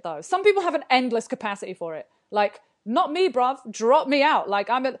bullshit, though. Some people have an endless capacity for it. Like, not me, bruv. Drop me out. Like,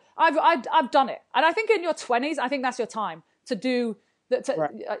 I've done it, and I think in your 20s, I think that's your time to do.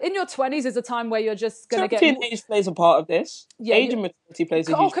 In your 20s is a time where you're just gonna get. Age plays a part of this. Age and maturity plays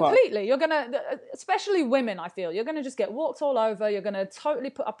a huge part. Completely. You're gonna, especially women, I feel, you're gonna just get walked all over. You're gonna totally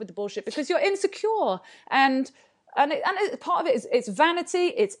put up with the bullshit because you're insecure and part of it is it's vanity,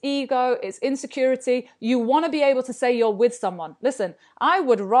 it's ego, it's insecurity. You want to be able to say you're with someone. Listen, I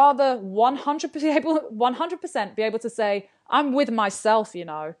would rather 100% be able to say I'm with myself.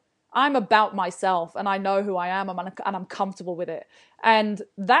 I'm about myself, and I know who I am, and I'm comfortable with it. And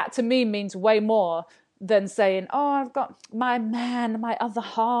that to me means way more than saying, oh, I've got my man, my other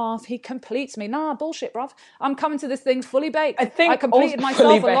half, he completes me. Nah, bullshit, bruv. I'm coming to this thing fully baked. I completed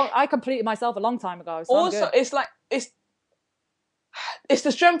myself a long time ago. So also, it's like, it's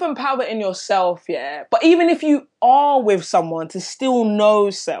the strength and power in yourself, yeah. But even if you are with someone, to still know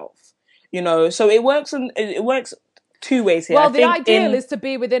self, you know. So it works two ways here. Well, the ideal is to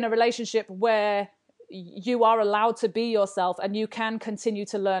be within a relationship where you are allowed to be yourself and you can continue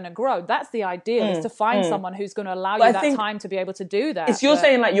to learn and grow. That's the ideal, is to find someone who's going to allow you that time to be able to do that. It's you're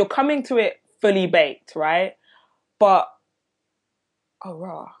saying like you're coming to it fully baked, right? But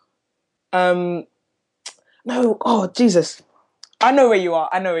no, oh Jesus. I know where you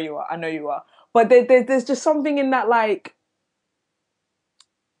are. But there's just something in that, like,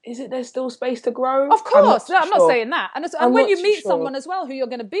 is it there's still space to grow? Of course. I'm not saying that. And when you meet someone as well who you're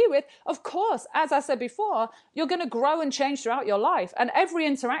going to be with, of course, as I said before, you're going to grow and change throughout your life. And every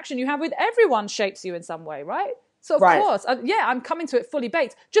interaction you have with everyone shapes you in some way, right? So, of course, I'm coming to it fully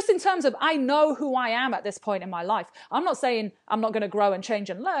baked. Just in terms of, I know who I am at this point in my life. I'm not saying I'm not going to grow and change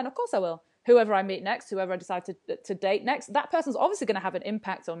and learn. Of course I will. Whoever I meet next, whoever I decide to date next, that person's obviously going to have an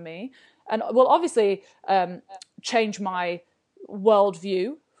impact on me and will obviously change my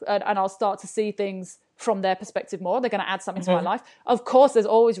worldview, and I'll start to see things from their perspective more. They're going to add something to my life. Of course, there's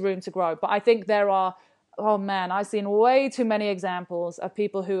always room to grow, but I think there are, oh man, I've seen way too many examples of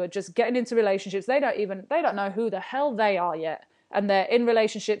people who are just getting into relationships. They don't know who the hell they are yet. And they're in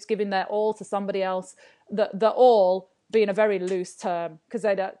relationships, giving their all to somebody else. The all being a very loose term, because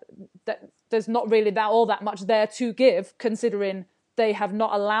there's not really that much there to give, considering they have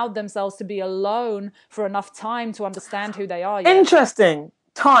not allowed themselves to be alone for enough time to understand who they are yet. Interesting.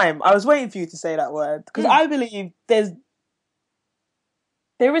 Time. I was waiting for you to say that word, because I believe there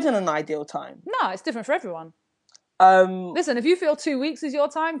isn't an ideal time. No, it's different for everyone. Listen, if you feel 2 weeks is your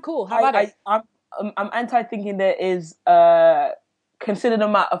time, cool. How about it? I'm anti-thinking there is considered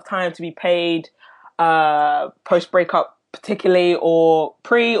amount of time to be paid post-breakup, particularly, or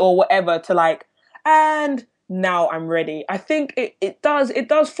pre, or whatever, to like, and now I'm ready. I think it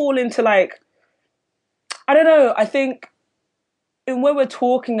does fall into, like, I don't know, I think when we're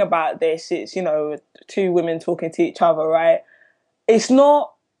talking about this, it's, you know, two women talking to each other, right? It's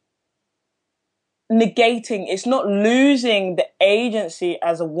not negating, it's not losing the agency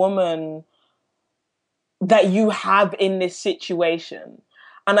as a woman that you have in this situation.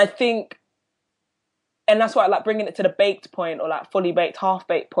 And I think, and that's why I like bringing it to the baked point, or like fully baked, half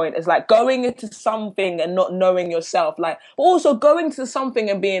baked point, is like going into something and not knowing yourself, like, but also going to something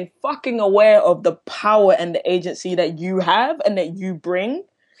and being fucking aware of the power and the agency that you have and that you bring,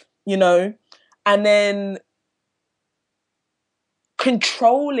 you know, and then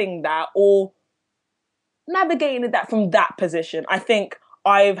controlling that or navigating that from that position. I think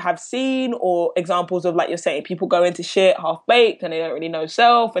I have seen, or examples of, like you're saying, people go into shit half baked and they don't really know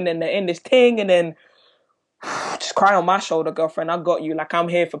self, and then they're in this thing and then just cry on my shoulder, girlfriend, I got you, like, I'm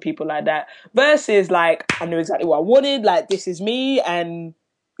here for people like that, versus like, I knew exactly what I wanted, like, this is me, and,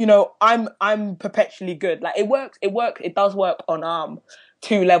 you know, I'm perpetually good. Like, it does work on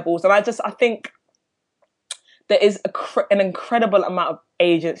two levels. And I think there is an incredible amount of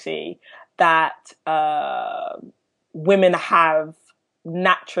agency that women have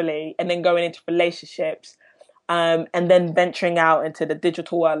naturally, and then going into relationships, and then venturing out into the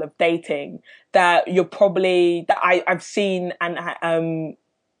digital world of dating, that I've seen, and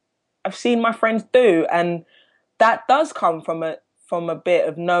I've seen my friends do, and that does come from a bit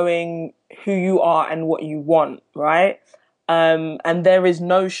of knowing who you are and what you want, right? And there is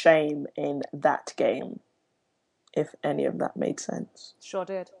no shame in that game, if any of that made sense. Sure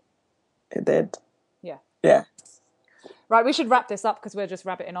did. It did. Yeah. Yeah. Right, we should wrap this up because we're just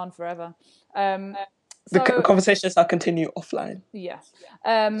rabbiting on forever. The conversations I'll continue offline. Yeah.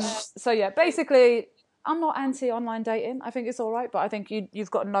 So yeah, basically, I'm not anti-online dating. I think it's all right, but I think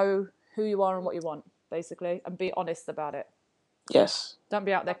you've got to know who you are and what you want, basically, and be honest about it. Yes. Don't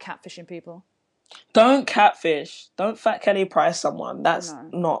be out there catfishing people. Don't catfish. Don't Fat Kelly price someone. That's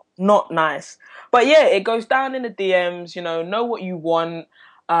not nice. But yeah, it goes down in the DMs. You know what you want.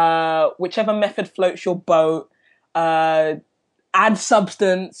 Whichever method floats your boat. Add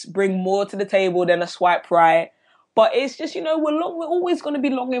substance, bring more to the table than a swipe right. But it's just, we're always going to be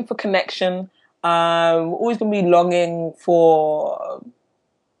longing for connection. We're always going to be longing for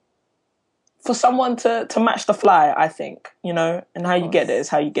someone to match the fly, I think, and how you get it is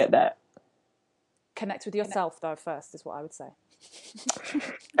how you get that. Connect with yourself, though, first, is what I would say.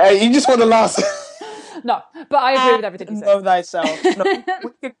 You just want to last. No, but I agree with everything you said. Love thyself. No,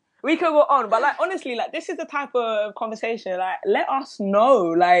 we could go on, but, like, honestly, like, this is the type of conversation, like, let us know,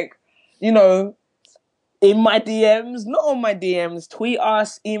 like, in my DMs, not on my DMs, tweet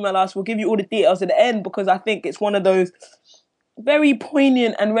us, email us, we'll give you all the details at the end, because I think it's one of those, very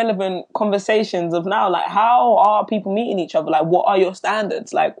poignant and relevant conversations of now, like, how are people meeting each other? Like, what are your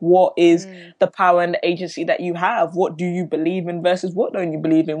standards? Like, what is the power and the agency that you have? What do you believe in versus what don't you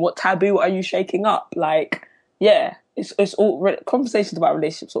believe in? What taboo are you shaking up? Like, yeah, it's all conversations about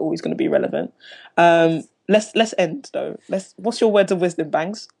relationships are always going to be relevant. Let's end though. What's your words of wisdom,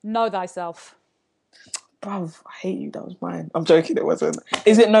 Bangs? Know thyself. Bruv, I hate you. That was mine. I'm joking. It wasn't.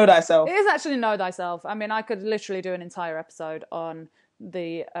 Is it know thyself? It is actually know thyself. I mean, I could literally do an entire episode on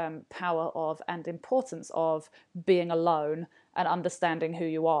the power of and importance of being alone and understanding who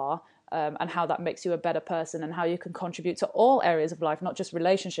you are, and how that makes you a better person and how you can contribute to all areas of life, not just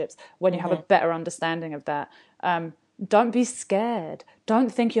relationships, when you have a better understanding of that. Don't be scared.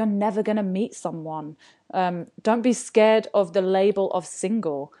 Don't think you're never going to meet someone. Don't be scared of the label of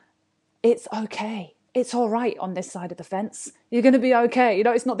single. It's okay. It's all right on this side of the fence. You're going to be okay. You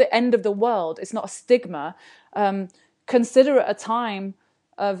know, it's not the end of the world. It's not a stigma. Consider it a time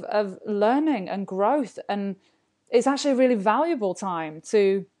of learning and growth. And it's actually a really valuable time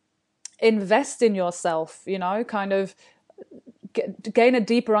to invest in yourself, you know, kind of gain a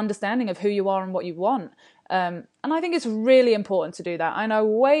deeper understanding of who you are and what you want. And I think it's really important to do that. I know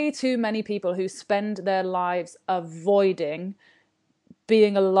way too many people who spend their lives avoiding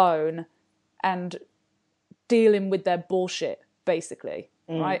being alone and dealing with their bullshit, basically,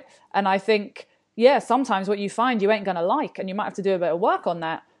 right? And I think, yeah, sometimes what you find you ain't going to like, and you might have to do a bit of work on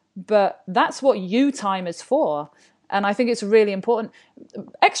that, but that's what you time is for. And I think it's really important.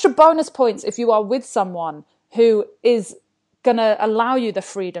 Extra bonus points if you are with someone who is going to allow you the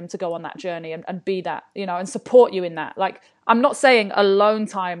freedom to go on that journey and be that, you know, and support you in that. Like, I'm not saying alone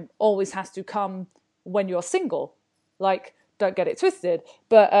time always has to come when you're single. Like, don't get it twisted.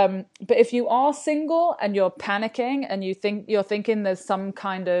 But if you are single and you're panicking and you're thinking there's some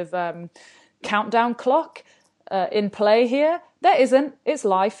kind of countdown clock in play here, there isn't. It's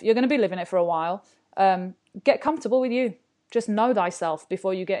life. You're going to be living it for a while. Get comfortable with you. Just know thyself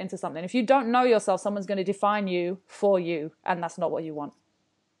before you get into something. If you don't know yourself, someone's going to define you for you, and that's not what you want.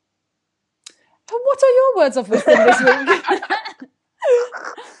 And what are your words of wisdom this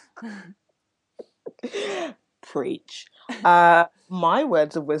week? Preach. My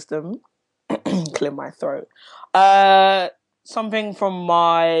words of wisdom, clear my throat. Something from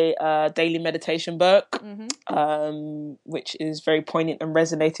my daily meditation book, which is very poignant and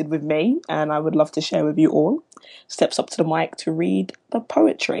resonated with me, and I would love to share with you all. Steps up to the mic to read the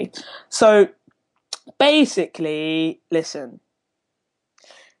poetry. So basically, listen.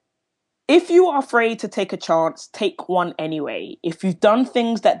 If you are afraid to take a chance, take one anyway. If you've done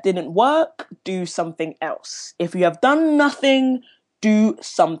things that didn't work, do something else. If you have done nothing, do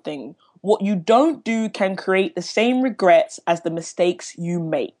something. What you don't do can create the same regrets as the mistakes you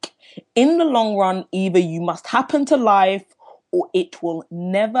make. In the long run, either you must happen to life or it will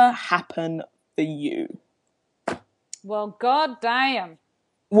never happen for you. Well, goddamn.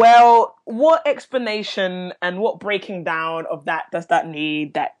 Well, what explanation and what breaking down of that does that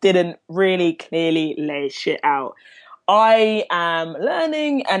need that didn't really clearly lay shit out? I am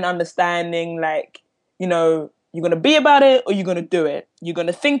learning and understanding, like, you know, you're going to be about it or you're going to do it. You're going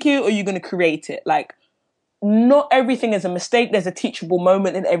to think it or you're going to create it. Like, not everything is a mistake. There's a teachable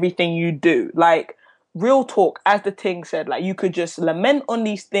moment in everything you do. Like, real talk, as the Ting said, like, you could just lament on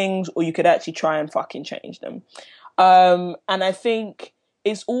these things or you could actually try and fucking change them. And I think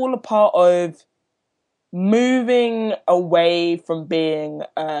it's all a part of moving away from being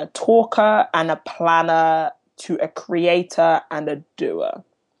a talker and a planner to a creator and a doer.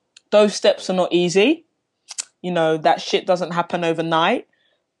 Those steps are not easy. You know, that shit doesn't happen overnight.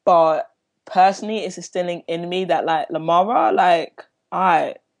 But personally, it's instilling in me that, like, Lamara, like,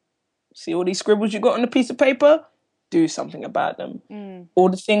 alright, see all these scribbles you got on a piece of paper? Do something about them. All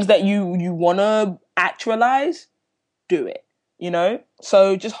the things that you want to actualize, do it. You know?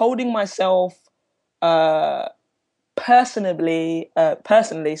 So just holding myself personally,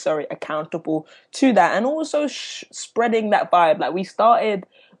 accountable to that, and also spreading that vibe. Like, we started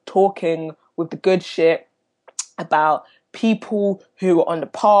talking with the good shit about people who are on the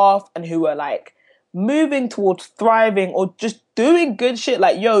path and who are, like, moving towards thriving or just doing good shit.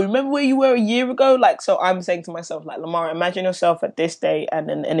 Like, yo, remember where you were a year ago? Like, so I'm saying to myself, like, Lamar, imagine yourself at this day and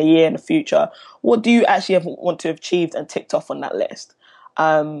in a year in the future. What do you actually want to have achieved and ticked off on that list?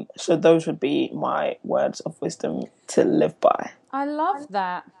 So those would be my words of wisdom to live by. I love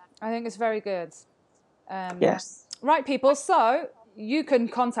that. I think it's very good. Yes. Right, people. So you can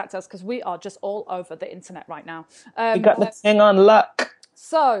contact us because we are just all over the internet right now. You got the thing on luck.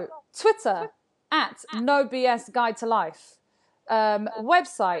 So Twitter at NoBSGuideToLife.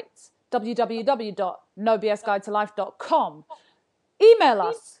 Website www.nobsguidetolife.com. Email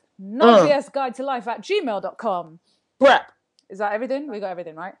us, nonbsguidetolife@gmail.com. Crap. Is that everything? We got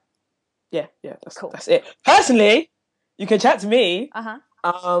everything, right? Yeah, that's Cool. That's it. Personally, you can chat to me Uh-huh.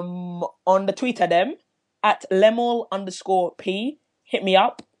 on the Twitter them at lemol_p. Hit me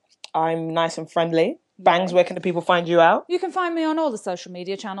up. I'm nice and friendly. Bangs, where can the people find you out? You can find me on all the social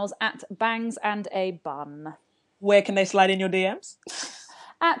media channels at Bangs and a Bun. Where can they slide in your DMs?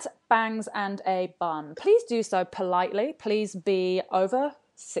 At Bangs and a Bun. Please do so politely. Please be over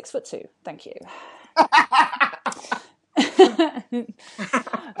 6'2". Thank you.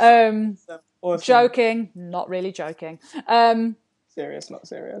 Awesome. Joking, not really joking. Serious, not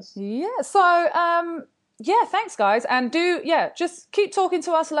serious. Yeah, so thanks guys, and just keep talking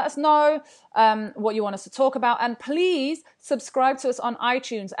to us. Let us know what you want us to talk about, and please subscribe to us on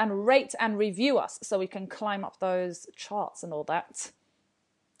iTunes and rate and review us so we can climb up those charts and all that.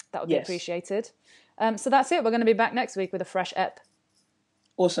 That would be appreciated. So that's it. We're going to be back next week with a fresh ep.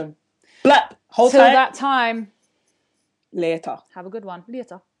 Awesome. Blap. Hold Till tight. that time. Later. Have a good one.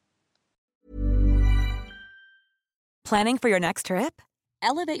 Later. Planning for your next trip?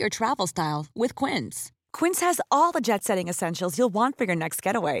 Elevate your travel style with Quince. Quince has all the jet-setting essentials you'll want for your next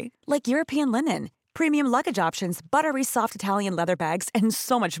getaway, like European linen, premium luggage options, buttery soft Italian leather bags, and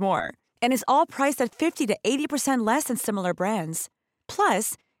so much more. And is all priced at 50 to 80% less than similar brands.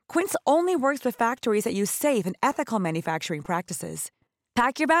 Plus, Quince only works with factories that use safe and ethical manufacturing practices.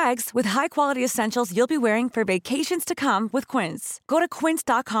 Pack your bags with high-quality essentials you'll be wearing for vacations to come with Quince. Go to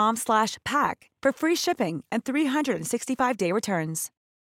quince.com/pack for free shipping and 365-day returns.